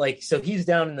 I like, so he was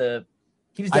down in the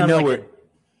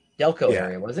Delco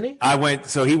area, wasn't he?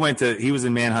 He was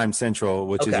in Manheim Central,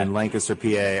 which is in Lancaster,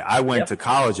 PA. I went to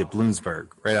college at Bloomsburg,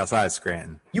 right outside of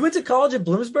Scranton. You went to college at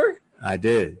Bloomsburg? I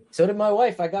did. So did my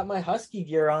wife. I got my Husky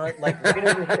gear on, like right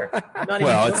over here.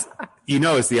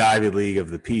 It's the Ivy League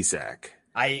of the PSAC.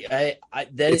 I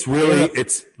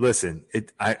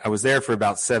was there for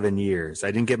about 7 years.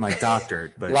 I didn't get my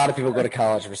doctorate, but a lot of people go to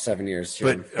college for 7 years.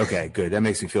 Jim. But okay, good. That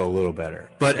makes me feel a little better.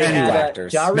 But anyway,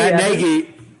 Matt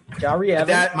Nagy,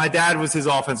 my dad was his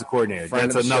offensive coordinator.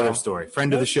 That's another story.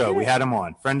 Friend of the show. We had him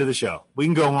on. Friend of the show. We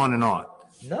can go on and on.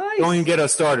 Nice. Don't even get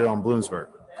us started on Bloomsburg.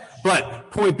 But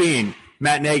point being,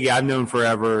 Matt Nagy, I've known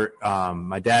forever.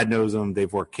 My dad knows him.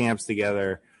 They've worked camps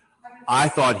together. I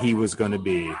thought he was going to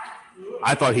be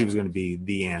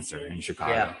the answer in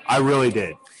Chicago. Yeah. I really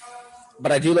did.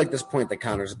 But I do like this point that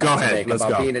Conor's about to make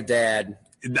about being a dad.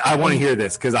 I want to hear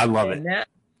this because I love it.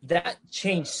 That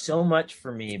changed so much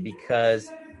for me because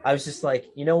I was just like,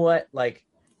 you know what? Like,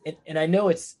 and I know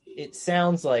it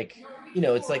sounds like,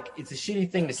 it's like, it's a shitty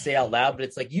thing to say out loud, but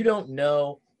it's like, you don't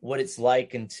know what it's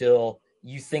like until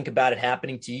you think about it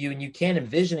happening to you, and you can't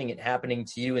envisioning it happening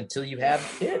to you until you have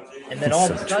kids. And then all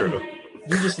of a sudden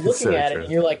you're just looking at it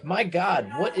and you're like, my God,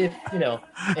 what if,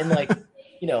 and like,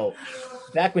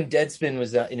 back when Deadspin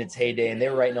was in its heyday and they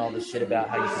were writing all this shit about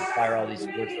how you should fire all these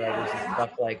sports writers and stuff,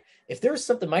 like if there was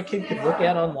something my kid could look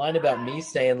at online about me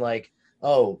saying like,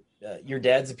 oh, your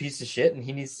dad's a piece of shit and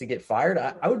he needs to get fired,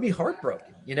 I would be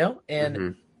heartbroken,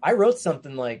 and I wrote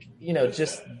something like,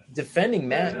 just defending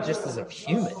Matt just as a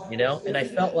human, and I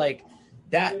felt like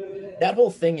that whole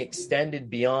thing extended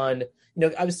beyond,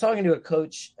 I was talking to a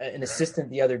coach, an assistant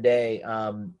the other day,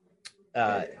 and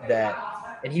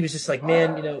he was just like,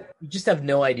 man, you just have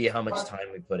no idea how much time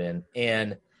we put in.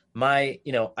 And I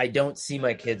don't see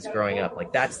my kids growing up.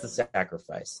 Like, that's the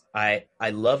sacrifice. I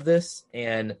love this.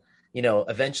 And,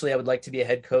 eventually I would like to be a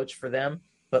head coach for them.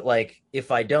 But like, if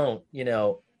I don't,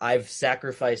 I've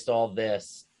sacrificed all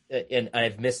this and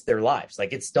I've missed their lives.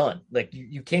 Like, it's done. Like,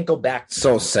 you can't go back.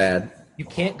 So sad. You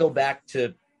can't go back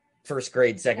to first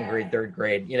grade, second grade, third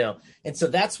grade, and so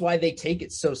that's why they take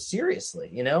it so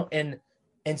seriously,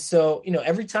 and so,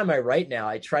 every time I write now,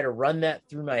 I try to run that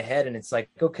through my head, and it's like,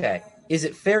 okay, is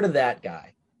it fair to that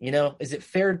guy? Is it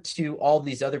fair to all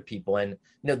these other people? And,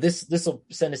 this will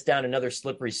send us down another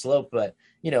slippery slope, but,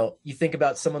 you think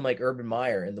about someone like Urban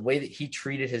Meyer and the way that he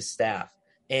treated his staff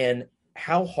and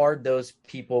how hard those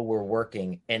people were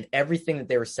working and everything that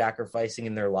they were sacrificing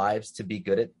in their lives to be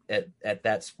good at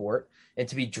that sport, and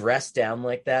to be dressed down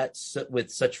like that with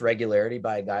such regularity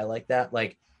by a guy like that.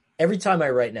 Like, every time I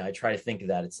write now, I try to think of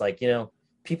that. It's like,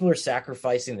 people are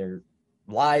sacrificing their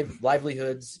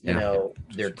livelihoods,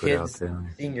 their kids,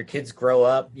 seeing your kids grow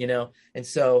up, and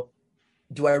so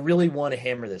do I really want to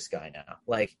hammer this guy now?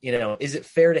 Like, is it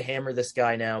fair to hammer this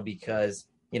guy now because,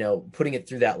 putting it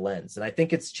through that lens? And I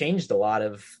think it's changed a lot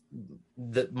of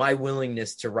my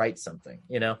willingness to write something,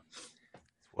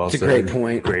 Well, it's a great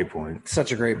point. Great point.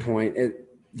 Such a great point. I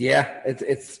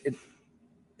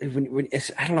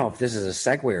don't know if this is a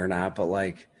segue or not, but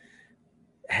like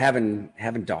having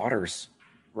daughters,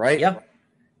 right? Yep.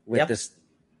 With this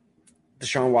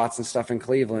Deshaun Watson stuff in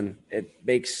Cleveland, it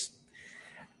makes,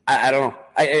 I don't know.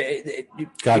 You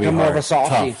become more of a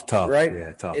softie, tough, right?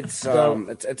 Yeah, tough.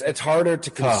 It's harder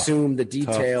to consume the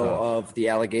detail of the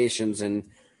allegations, and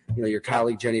your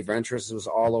colleague Jenny Ventris was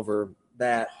all over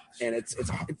that, and it's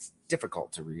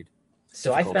difficult to read.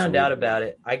 So I found out about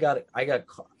it. I got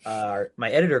my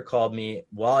editor called me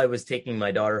while I was taking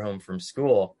my daughter home from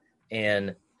school,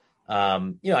 and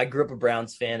I grew up a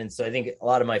Browns fan, and so I think a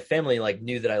lot of my family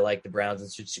knew that I liked the Browns.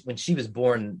 And when she was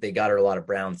born, they got her a lot of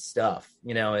Browns stuff,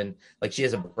 and like she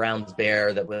has a Browns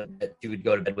bear that she would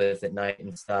go to bed with at night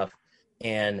and stuff.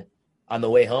 And on the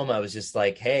way home, I was just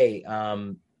like, hey,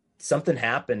 something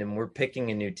happened and we're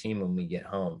picking a new team when we get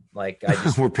home. Like, I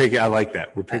like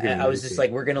that. We're picking. I was just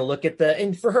like, we're going to look at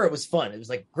and for her, it was fun. It was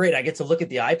like, great. I get to look at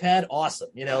the iPad. Awesome.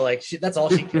 That's all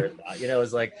she cared about, it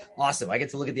was like, awesome. I get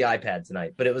to look at the iPad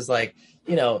tonight. But it was like,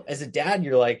 as a dad,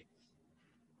 you're like,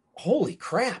 holy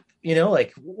crap,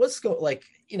 what's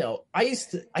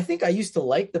I think I used to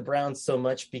like the Browns so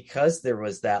much because there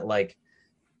was that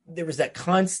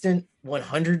constant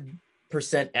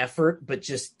 100% effort, but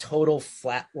just total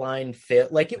flatline fail.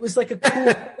 Like, it was like a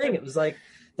cool thing. It was like,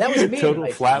 that was me. Total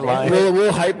flatline.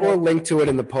 We'll link to it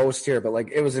in the post here, but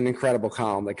it was an incredible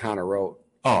column that Conor wrote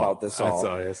about this all.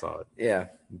 I saw it. Yeah.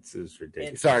 It's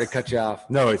ridiculous. Sorry to cut you off.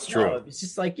 No, it's true. No, it's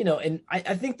just like, and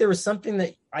I think there was something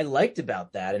that I liked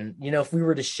about that. And, if we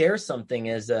were to share something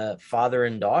as a father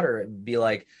and daughter, it would be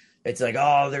like, it's like,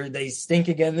 oh, they stink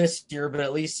again this year, but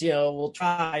at least, we'll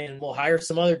try and we'll hire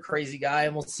some other crazy guy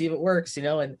and we'll see if it works,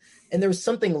 and there was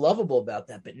something lovable about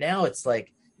that. But now it's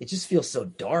like, it just feels so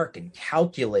dark and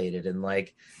calculated, and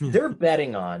like they're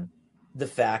betting on the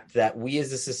fact that we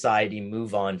as a society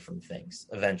move on from things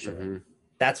eventually. Mm-hmm.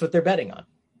 That's what they're betting on.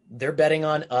 They're betting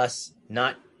on us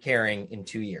not caring in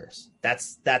 2 years.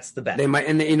 That's the bet. They might,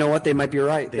 and you know what? They might be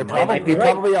right. They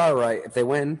probably are right if they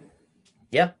win.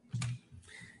 Yeah.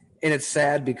 And it's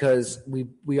sad because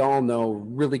we all know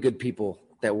really good people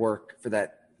that work for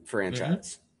that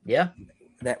franchise. Mm-hmm. Yeah.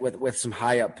 That with some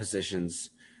high up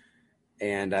positions.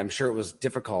 And I'm sure it was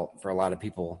difficult for a lot of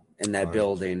people in that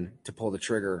building to pull the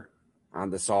trigger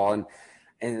on this all.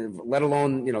 And let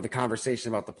alone, the conversation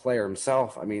about the player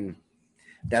himself. I mean,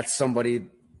 that's somebody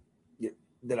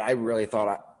that I really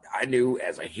thought I knew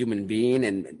as a human being.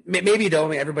 And maybe you don't.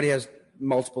 I mean, everybody has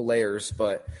multiple layers,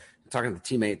 but talking to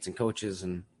teammates and coaches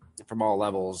and from all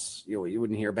levels, you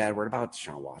wouldn't hear a bad word about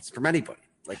Deshaun Watson from anybody.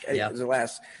 Like, it was the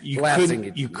last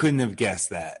thing. You couldn't have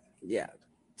guessed that. Yeah.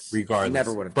 Regardless.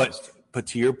 Never would have guessed it. But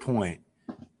to your point,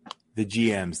 the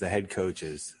GMs, the head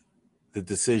coaches, the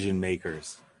decision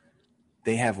makers,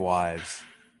 they have wives.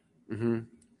 Mm-hmm.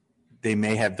 They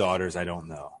may have daughters. I don't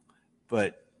know,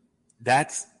 but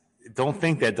don't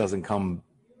think that doesn't come.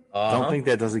 Don't think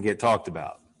that doesn't get talked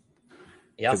about.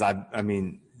 Yeah. Because I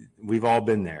mean, we've all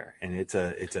been there, and it's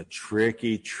a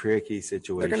tricky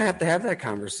situation. They're gonna have to have that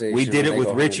conversation. We did it with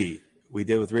Richie. Home. We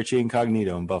did it with Richie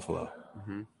Incognito in Buffalo.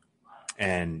 Mm-hmm.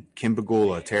 And Kim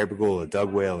Pegula, Terry Pegula,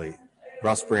 Doug Whaley,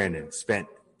 Russ Brandon spent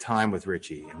time with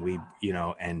Richie, and we,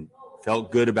 and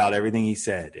felt good about everything he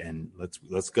said, and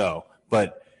let's go.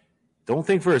 But don't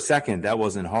think for a second that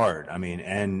wasn't hard. I mean,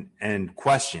 and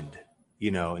questioned,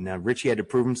 and now Richie had to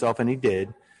prove himself, and he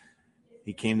did.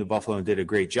 He came to Buffalo and did a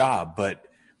great job, but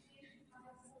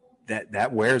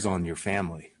that wears on your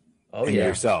family and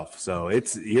yourself. So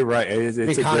you're right.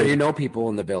 It's Conor, people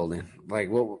in the building. Like,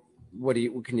 what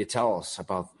can you tell us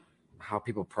about how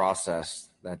people process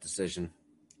that decision?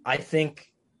 I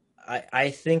think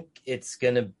it's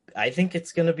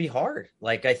gonna be hard.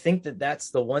 Like, I think that's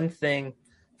the one thing,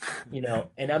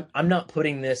 and I'm not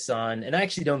putting this on, and I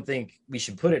actually don't think we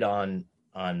should put it on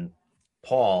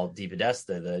Paul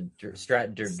DePodesta, the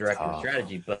director of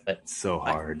strategy, but it's so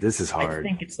hard. This is hard. I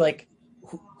think it's like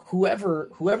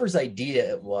whoever's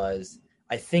idea it was,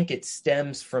 I think it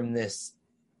stems from this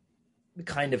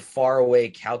kind of far away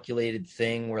calculated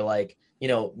thing where, like,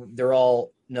 they're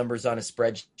all numbers on a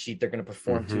spreadsheet. They're going to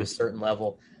perform to a certain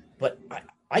level. But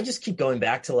I just keep going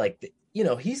back to, like,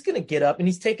 he's going to get up, and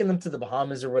he's taking them to the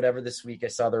Bahamas or whatever this week. I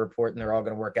saw the report, and they're all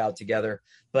going to work out together.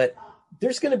 But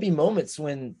there's going to be moments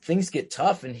when things get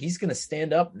tough, and he's going to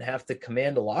stand up and have to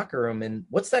command a locker room. And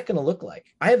what's that going to look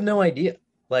like? I have no idea.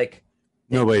 Like,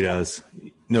 nobody does.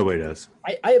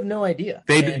 I have no idea.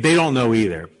 They don't know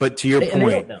either. But to your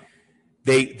point,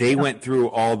 they No. went through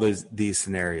all these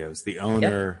scenarios. The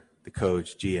owner, the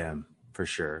coach, GM, for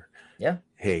sure. Yeah.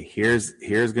 Hey, here's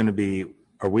going to be.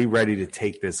 Are we ready to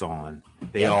take this on?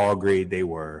 They all agreed they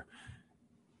were.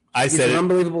 He's an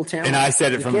unbelievable talent, and I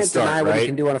said it from the start. Deny what he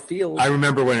can do on a field. I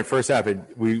remember when it first happened.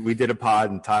 We did a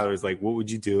pod, and Tyler was like, "What would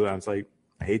you do?" And I was like,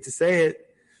 "I hate to say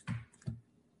it,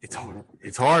 it's hard.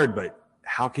 It's hard, but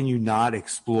how can you not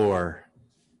explore?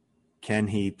 Can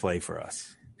he play for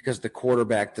us?" Because the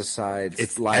quarterback decides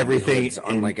it's everything,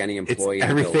 unlike any employee. It's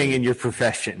everything in your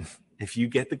profession. If you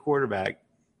get the quarterback,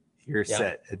 you're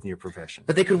set in your profession.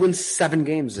 But they could win 7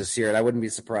 games this year, and I wouldn't be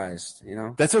surprised.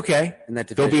 That's okay. In that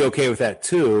they'll be okay with that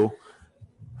too,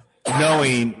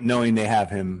 knowing they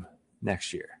have him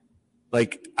next year.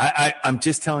 Like, I'm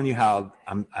just telling you how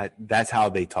that's how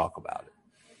they talk about it.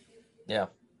 Yeah,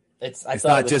 it's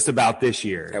not just about this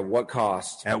year. At what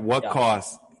cost? At what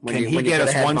cost? Can he get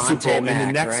us one Super Bowl in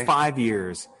the next 5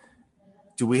 years?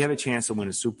 Do we have a chance to win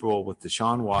a Super Bowl with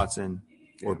Deshaun Watson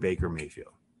or Baker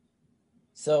Mayfield?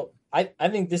 So I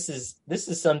think this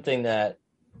is something that,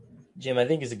 Jim, I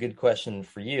think is a good question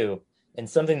for you, and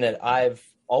something that I've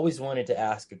always wanted to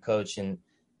ask a coach. And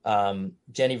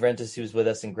Jenny Ventus, who was with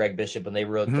us, and Greg Bishop, when they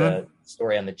wrote the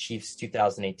story on the Chiefs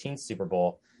 2018 Super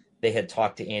Bowl, they had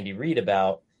talked to Andy Reid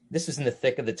about, this was in the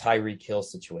thick of the Tyreek Hill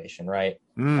situation, right?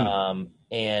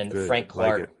 And good. Frank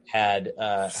Clark had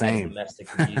domestic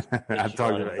abuse. I'm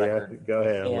talking about, yeah, go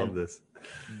ahead. I love this.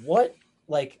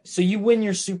 So you win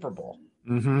your Super Bowl.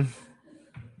 Mm-hmm.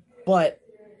 But,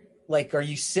 like, are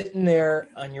you sitting there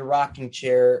on your rocking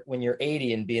chair when you're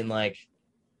 80 and being like,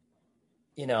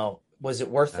 was it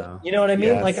worth it? You know what I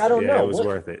mean? Yes. Like, I don't know. It was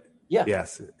worth it. Yeah.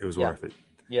 Yes, it was worth it.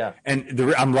 Yeah. And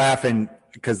I'm laughing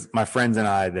because my friends and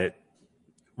I that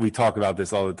we talk about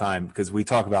this all the time because we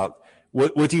talk about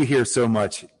what do you hear so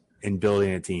much in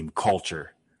building a team?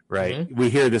 Culture, right? Mm-hmm. We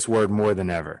hear this word more than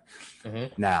ever.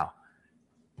 Mm-hmm. Now,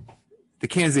 the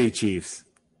Kansas City Chiefs,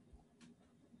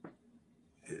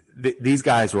 these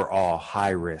guys were all high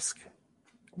risk,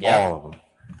 all of them.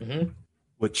 Mm-hmm.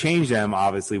 What changed them,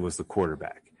 obviously, was the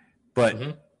quarterback.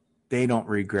 But they don't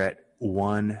regret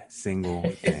one single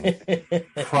thing.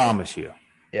 Promise you.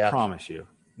 Yeah. Promise you.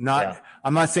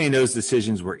 I'm not saying those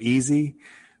decisions were easy,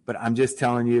 but I'm just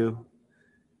telling you,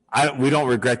 we don't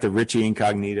regret the Richie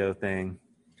Incognito thing.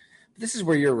 This is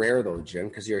where you're rare, though, Jim,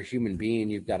 because you're a human being.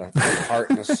 You've got a heart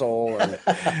and a soul, and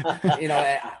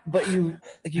But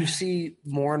you see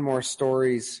more and more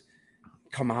stories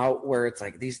come out where it's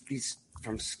like these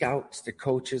from scouts to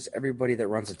coaches, everybody that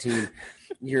runs a team,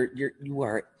 you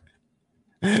are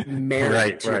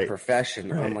married to your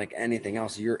profession, unlike anything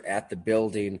else. You're at the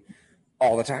building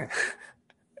all the time,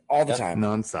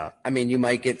 nonstop. I mean, you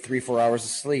might get 3-4 hours of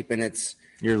sleep, and it's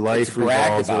your life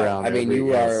revolves around. I mean,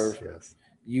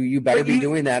 you better be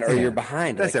doing that, or you're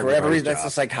behind. That's for every reason. That's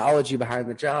the psychology behind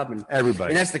the job, and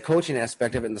everybody. And that's the coaching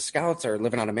aspect of it. And the scouts are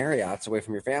living out of Marriott's away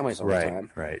from your families all the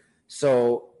time. Right.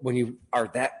 So when you are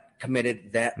that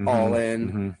committed, that all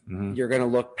in, you're going to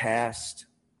look past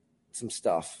some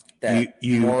stuff that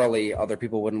morally other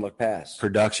people wouldn't look past.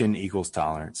 Production equals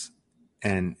tolerance.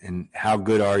 And how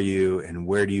good are you, and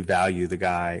where do you value the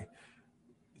guy?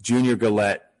 Junior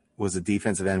Gillette was a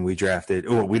defensive end we drafted.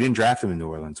 Oh, we didn't draft him in New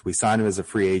Orleans. We signed him as a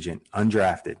free agent,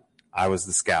 undrafted. I was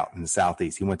the scout in the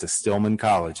Southeast. He went to Stillman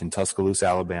College in Tuscaloosa,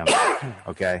 Alabama.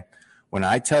 Okay. When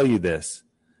I tell you this,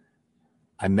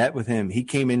 I met with him. He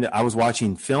came in. I was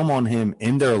watching film on him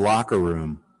in their locker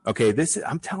room. Okay.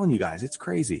 I'm telling you guys, it's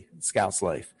crazy. Scout's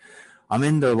life. I'm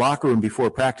in their locker room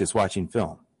before practice watching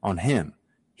film on him.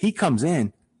 He comes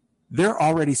in. They're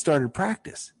already started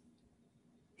practice.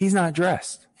 He's not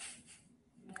dressed.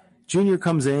 Junior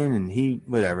comes in and he's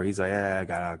like, I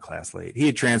got out of class late. He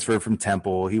had transferred from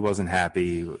Temple. He wasn't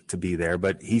happy to be there,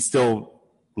 but he still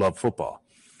loved football.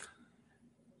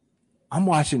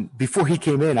 Before he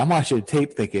came in, I'm watching the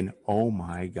tape thinking, oh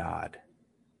my God,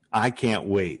 I can't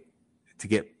wait to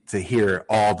get to hear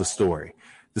all the story.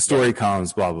 The story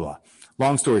comes, blah, blah, blah.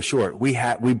 Long story short, we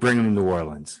bring him to New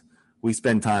Orleans. We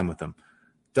spend time with him.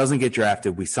 Doesn't get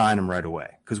drafted. We sign him right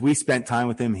away because we spent time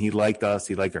with him. He liked us.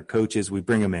 He liked our coaches. We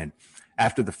bring him in.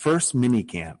 After the first mini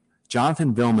camp,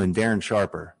 Jonathan Vilma and Darren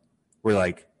Sharper were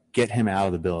like, get him out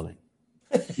of the building.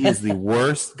 He is the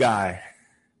worst guy.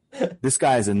 This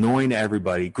guy is annoying to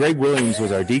everybody. Greg Williams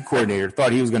was our D coordinator,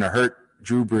 thought he was going to hurt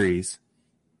Drew Brees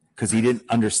because he didn't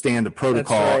understand the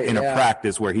protocol in a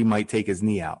practice where he might take his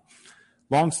knee out.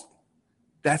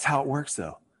 That's how it works,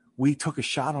 though. We took a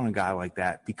shot on a guy like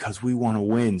that because we want to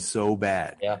win so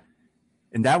bad. Yeah.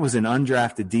 And that was an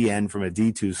undrafted DN from a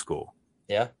D2 school.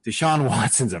 Yeah. Deshaun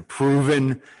Watson's a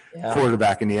proven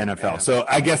quarterback in the NFL. Yeah. So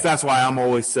I guess that's why I'm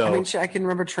always so. I mean, I can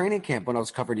remember training camp when I was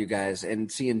covering you guys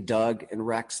and seeing Doug and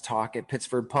Rex talk at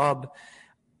Pittsford Pub.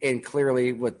 And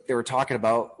clearly what they were talking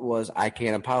about was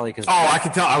Ican and Polly. I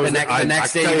could tell. I was the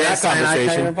next day that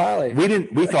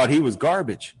conversation. We thought he was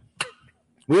garbage.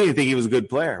 We didn't think he was a good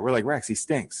player. We're like, Rex, he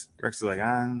stinks. Rex is like,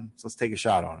 so let's take a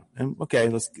shot on him. And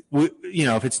okay,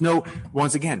 if it's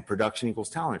once again, production equals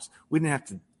tolerance. We didn't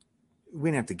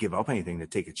have to give up anything to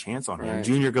take a chance on him. Right.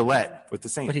 Junior Gillette with the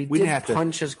same. But he did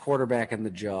punch his quarterback in the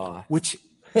jaw.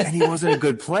 And he wasn't a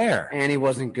good player. And he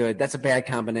wasn't good. That's a bad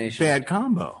combination. Bad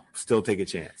combo. Still take a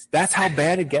chance. That's how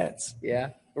bad it gets. Yeah.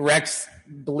 Rex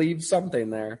believed something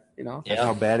there, That's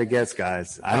how bad it gets,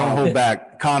 guys. I don't hold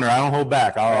back. Connor, I don't hold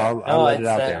back. I'll let it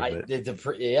out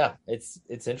there.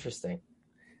 It's interesting.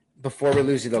 Before we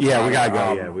lose you, though. Yeah, we gotta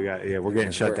go. We're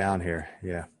getting shut down here.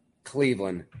 Yeah.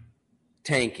 Cleveland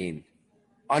tanking.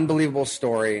 Unbelievable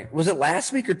story. Was it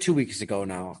last week or 2 weeks ago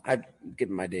now? I'm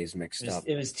getting my days mixed up.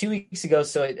 It was 2 weeks ago.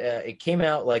 So it came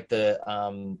out like it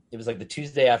was like the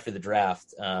Tuesday after the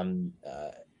draft. I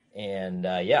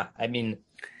mean,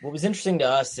 what was interesting to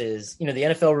us is, the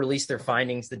NFL released their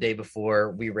findings the day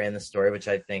before we ran the story, which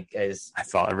I think is.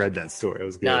 I read that story. It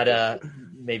was good. Not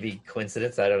maybe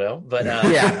coincidence. I don't know, but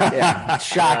yeah,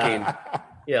 shocking.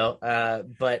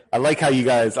 But I like how you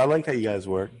guys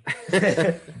work.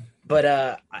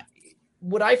 But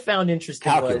what I found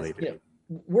interesting was,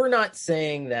 we're not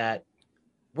saying that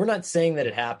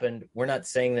it happened. We're not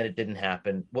saying that it didn't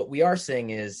happen. What we are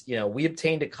saying is, we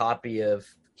obtained a copy of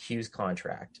Hughes'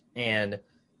 contract, and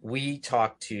we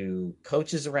talked to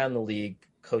coaches around the league,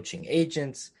 coaching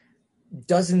agents,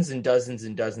 dozens and dozens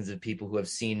and dozens of people who have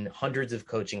seen hundreds of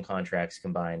coaching contracts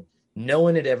combined. No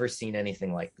one had ever seen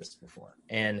anything like this before.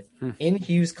 And in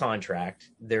Hughes' contract,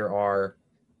 there are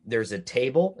there's a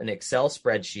table, an Excel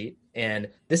spreadsheet, and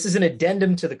this is an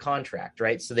addendum to the contract,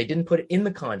 right? So they didn't put it in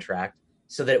the contract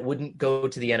so that it wouldn't go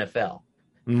to the NFL.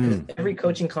 Every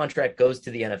coaching contract goes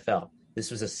to the NFL. This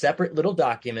was a separate little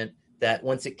document that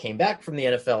once it came back from the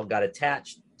NFL, got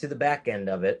attached to the back end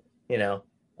of it,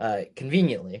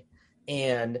 conveniently.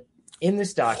 And in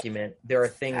this document, there are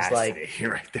things like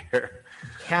right there.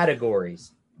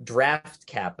 categories, draft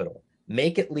capital,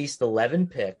 make at least 11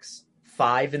 picks,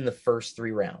 5 in the first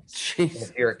 3 rounds.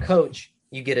 If you're a coach,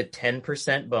 you get a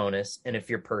 10% bonus. And if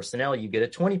you're personnel, you get a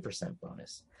 20%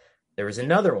 bonus. There was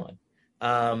another one.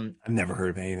 I've never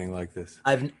heard of anything like this.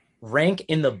 Rank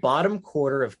in the bottom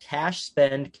quarter of cash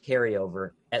spend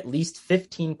carryover, at least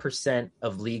 15%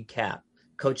 of league cap.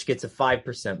 Coach gets a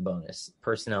 5% bonus.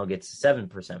 Personnel gets a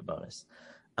 7% bonus.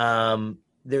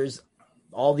 There's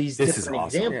all these different awesome.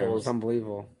 examples. Yeah, it's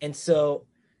unbelievable. And so,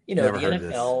 the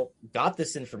NFL this. got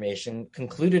this information,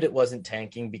 concluded it wasn't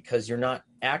tanking because you're not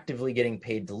actively getting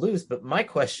paid to lose. But my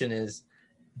question is,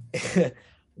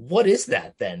 what is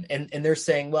that then? And they're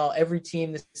saying, well, every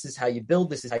team, this is how you build,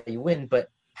 this is how you win. But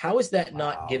how is that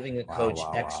not giving a coach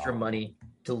extra money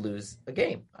to lose a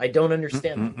game? I don't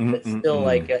understand. But still,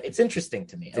 it's interesting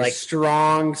to me. Like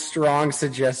strong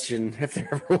suggestion. If there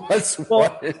ever was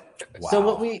one. So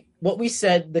what we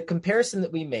said, the comparison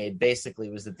that we made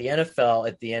basically was that the NFL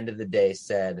at the end of the day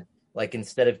said, like,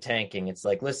 instead of tanking, it's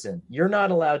like, listen, you're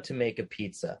not allowed to make a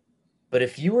pizza, but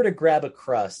if you were to grab a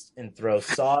crust and throw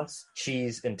sauce,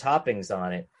 cheese, and toppings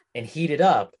on it and heat it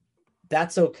up,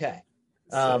 that's okay.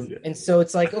 And so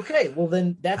it's like, okay, well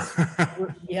then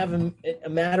we have a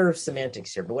matter of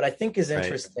semantics here. But what I think is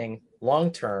interesting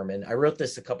long-term, and I wrote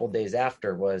this a couple of days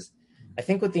after, was I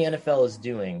think what the NFL is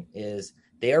doing is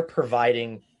they are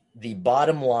providing the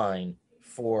bottom line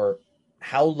for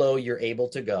how low you're able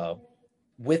to go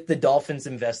with the Dolphins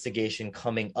investigation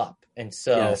coming up. And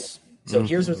so,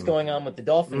 here's what's going on with the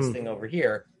Dolphins thing over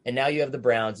here. And now you have the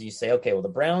Browns, and you say, okay, well, the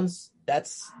Browns,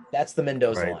 that's the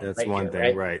Mendoza line. That's right one here,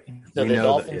 thing, right? So the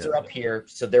Dolphins are up here,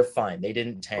 so they're fine. They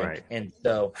didn't tank. Right. And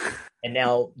so, and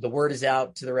now the word is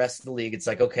out to the rest of the league. It's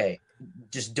like, okay,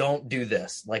 just don't do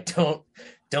this. Like, don't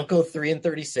go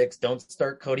 3-36. Don't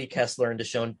start Cody Kessler and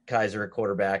Deshaun Kaiser at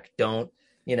quarterback. Don't,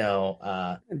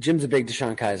 Jim's a big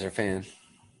Deshaun Kaiser fan.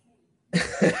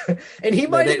 and he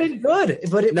might have been good,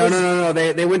 but no.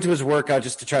 They went to his workout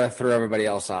just to try to throw everybody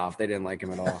else off. They didn't like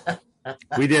him at all.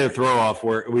 We did a throw off.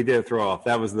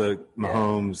 That was the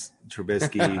Mahomes,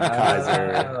 Trubisky,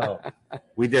 Kaiser.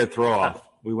 We did a throw off.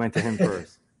 We went to him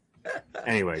first.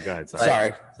 Anyway, go ahead.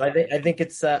 Sorry. So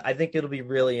I think it'll be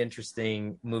really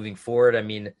interesting moving forward. I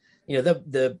mean,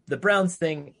 the Browns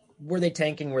thing, were they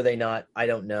tanking? Were they not? I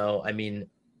don't know. I mean,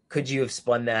 could you have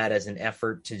spun that as an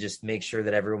effort to just make sure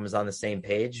that everyone was on the same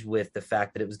page with the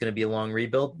fact that it was going to be a long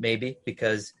rebuild? Maybe,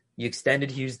 because you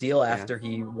extended Hughes' deal after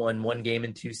he won 1 game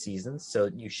in 2 seasons. So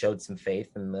you showed some faith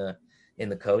in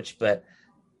the coach, but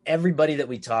everybody that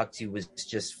we talked to was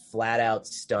just flat out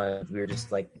stunned. We were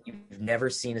just like, you've never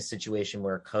seen a situation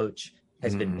where a coach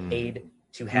has been paid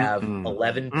to have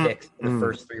 11 picks in the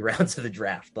first 3 rounds of the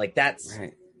draft. Like, that's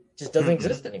just doesn't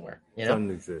exist anywhere.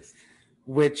 Doesn't exist.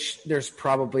 Which there's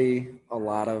probably a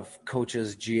lot of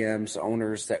coaches, GMs,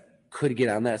 owners that could get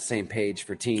on that same page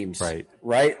for teams.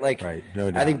 Right. Like, no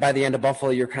doubt. I think by the end of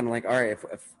Buffalo, you're kind of like, all right,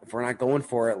 if we're not going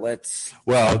for it, let's.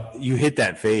 Well, you hit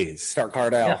that phase. Start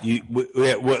Cardell. Yeah.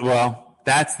 Well,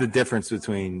 that's the difference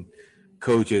between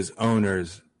coaches,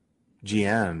 owners,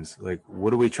 GMs. Like,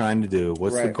 what are we trying to do?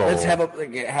 What's the goal? Let's have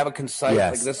a concise.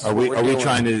 Yes. Like, this is are we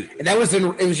trying to? And that was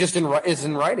it's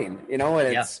in writing, and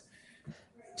it's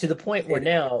to the point where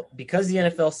now, because the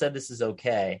NFL said this is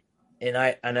okay. And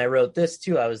I wrote this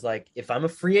too. I was like, if I'm a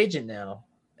free agent now,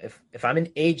 if I'm an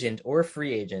agent or a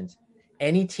free agent,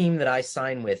 any team that I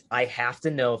sign with, I have to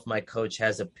know if my coach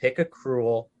has a pick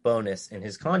accrual bonus in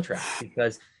his contract.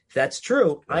 Because if that's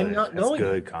true, I'm not going.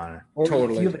 That's good, Conor. Or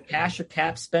totally. if you have a cash or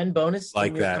cap spend bonus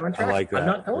like in your that. contract, I like that. I'm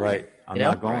not going. Right. I'm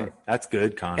not going. Right. That's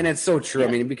good, Conor. And it's so true. I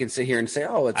mean, we can sit here and say,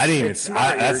 "Oh, it's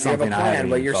smart. That's something I haven't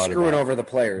but you're screwing over the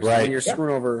players. Right. I mean, you're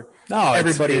screwing over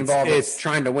everybody involved. It's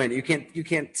trying to win. You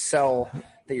can't sell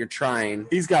that you're trying.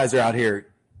 These guys are out here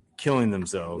killing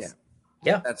themselves.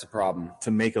 Yeah, that's a problem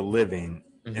to make a living,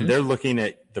 and they're looking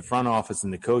at the front office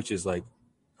and the coaches like,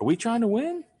 "Are we trying to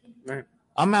win? Right.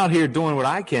 I'm out here doing what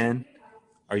I can.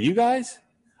 Are you guys?"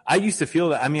 I used to feel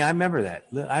that. I mean, I remember that.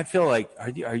 I feel like, are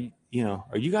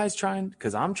you guys trying?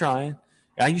 Because I'm trying.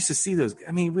 I used to see those.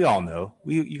 I mean, we all know.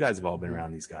 You guys have all been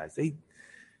around these guys.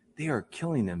 They are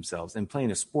killing themselves and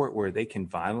playing a sport where they can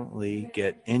violently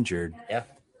get injured. Yeah.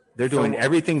 They're doing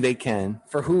everything they can.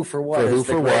 For who? For what? For who?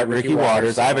 For what? Ricky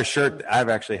Waters. I have a shirt. I've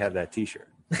actually have that T-shirt.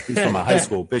 He's from my high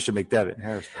school, Bishop McDevitt in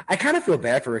Harrisburg. I kind of feel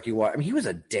bad for Ricky Watt. I mean, he was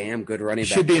a damn good running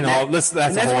back. Should be in the Hall. That's a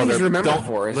whole what he's other. remembered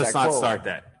for. Let's not start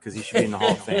that because he should be in the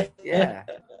Hall of Fame. Yeah.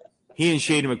 He and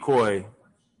Shady McCoy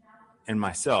and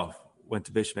myself went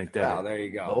to Bishop McDevitt. Oh, there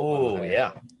you go. Oh,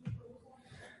 yeah.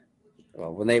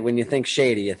 Well, when you think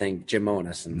Shady, you think Jim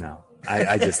Monis. And No,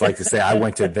 I just like to say I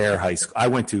went to their high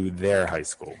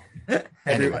school.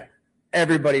 Anyway.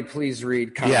 Everybody, please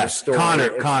read Conor's Yeah, story.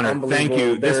 Connor, thank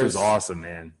you. This was awesome,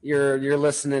 man. You're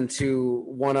listening to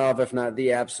one of, if not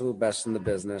the absolute best in the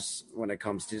business when it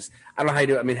comes to just, I don't know how you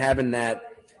do it. I mean, having that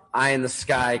eye in the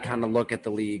sky kind of look at the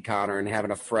league, Conor, and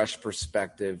having a fresh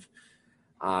perspective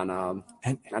on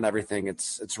everything.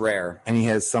 It's rare. And he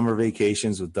has summer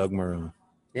vacations with Doug Marrone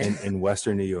in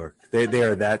Western New York. They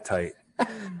are that tight.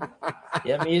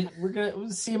 Yeah, I mean, we'll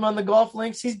see him on the golf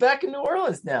links. He's back in New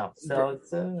Orleans now, so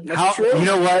it's true. You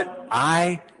know what?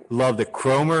 I love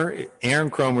that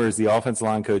Aaron Cromer is the offensive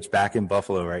line coach back in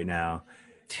Buffalo right now,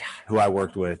 who I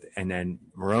worked with, and then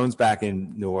Marrone's back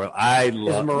in New Orleans. Is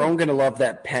Marrone going to love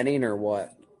that penning or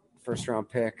what? First round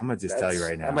pick. I'm going to just tell you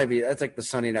right now. That's like the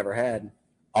son he never had.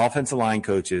 Offensive line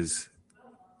coaches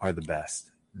are the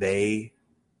best.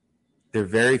 There are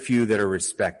very few that are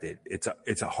respected. It's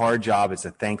a hard job. It's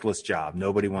a thankless job.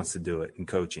 Nobody wants to do it in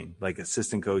coaching. Like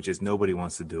assistant coaches, nobody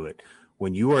wants to do it.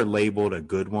 When you are labeled a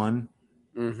good one,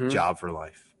 job for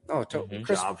life. Oh,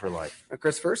 job for life.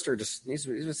 Chris Forster he's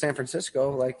with San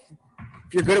Francisco. Like,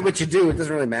 if you're good at what you do, it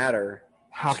doesn't really matter.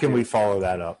 How can we follow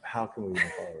that up? How can we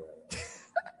follow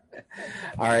that?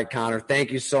 All right, Conor,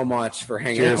 thank you so much for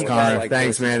hanging Cheers, out with Conor. us.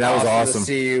 Thanks, man. That was awesome. To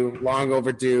see you. Long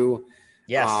overdue.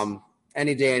 yes.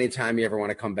 Any day, anytime you ever want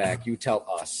to come back, you tell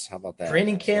us. How about that?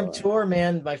 Training camp tour,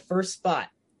 man. My first spot.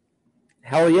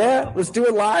 Hell yeah. Let's do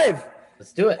it live.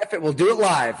 Let's do it. We'll do it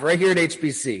live right here at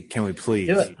HBC. Can we please?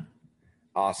 Do it.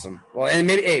 Awesome. Well, and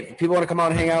maybe, if people want to come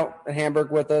out and hang out in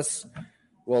Hamburg with us,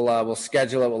 we'll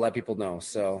schedule it. We'll let people know.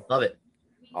 So Love it.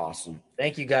 Awesome.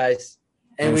 Thank you, guys.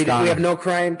 And we have no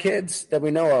crying kids that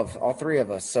we know of, all three of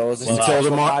us. So until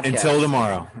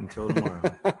tomorrow.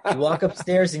 You walk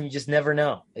upstairs and you just never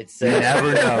know. You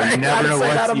never know. You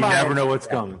never know what's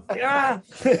coming.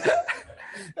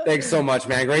 Thanks so much,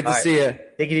 man. Great to see you.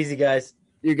 Take it easy, guys.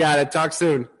 You got it. Talk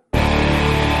soon.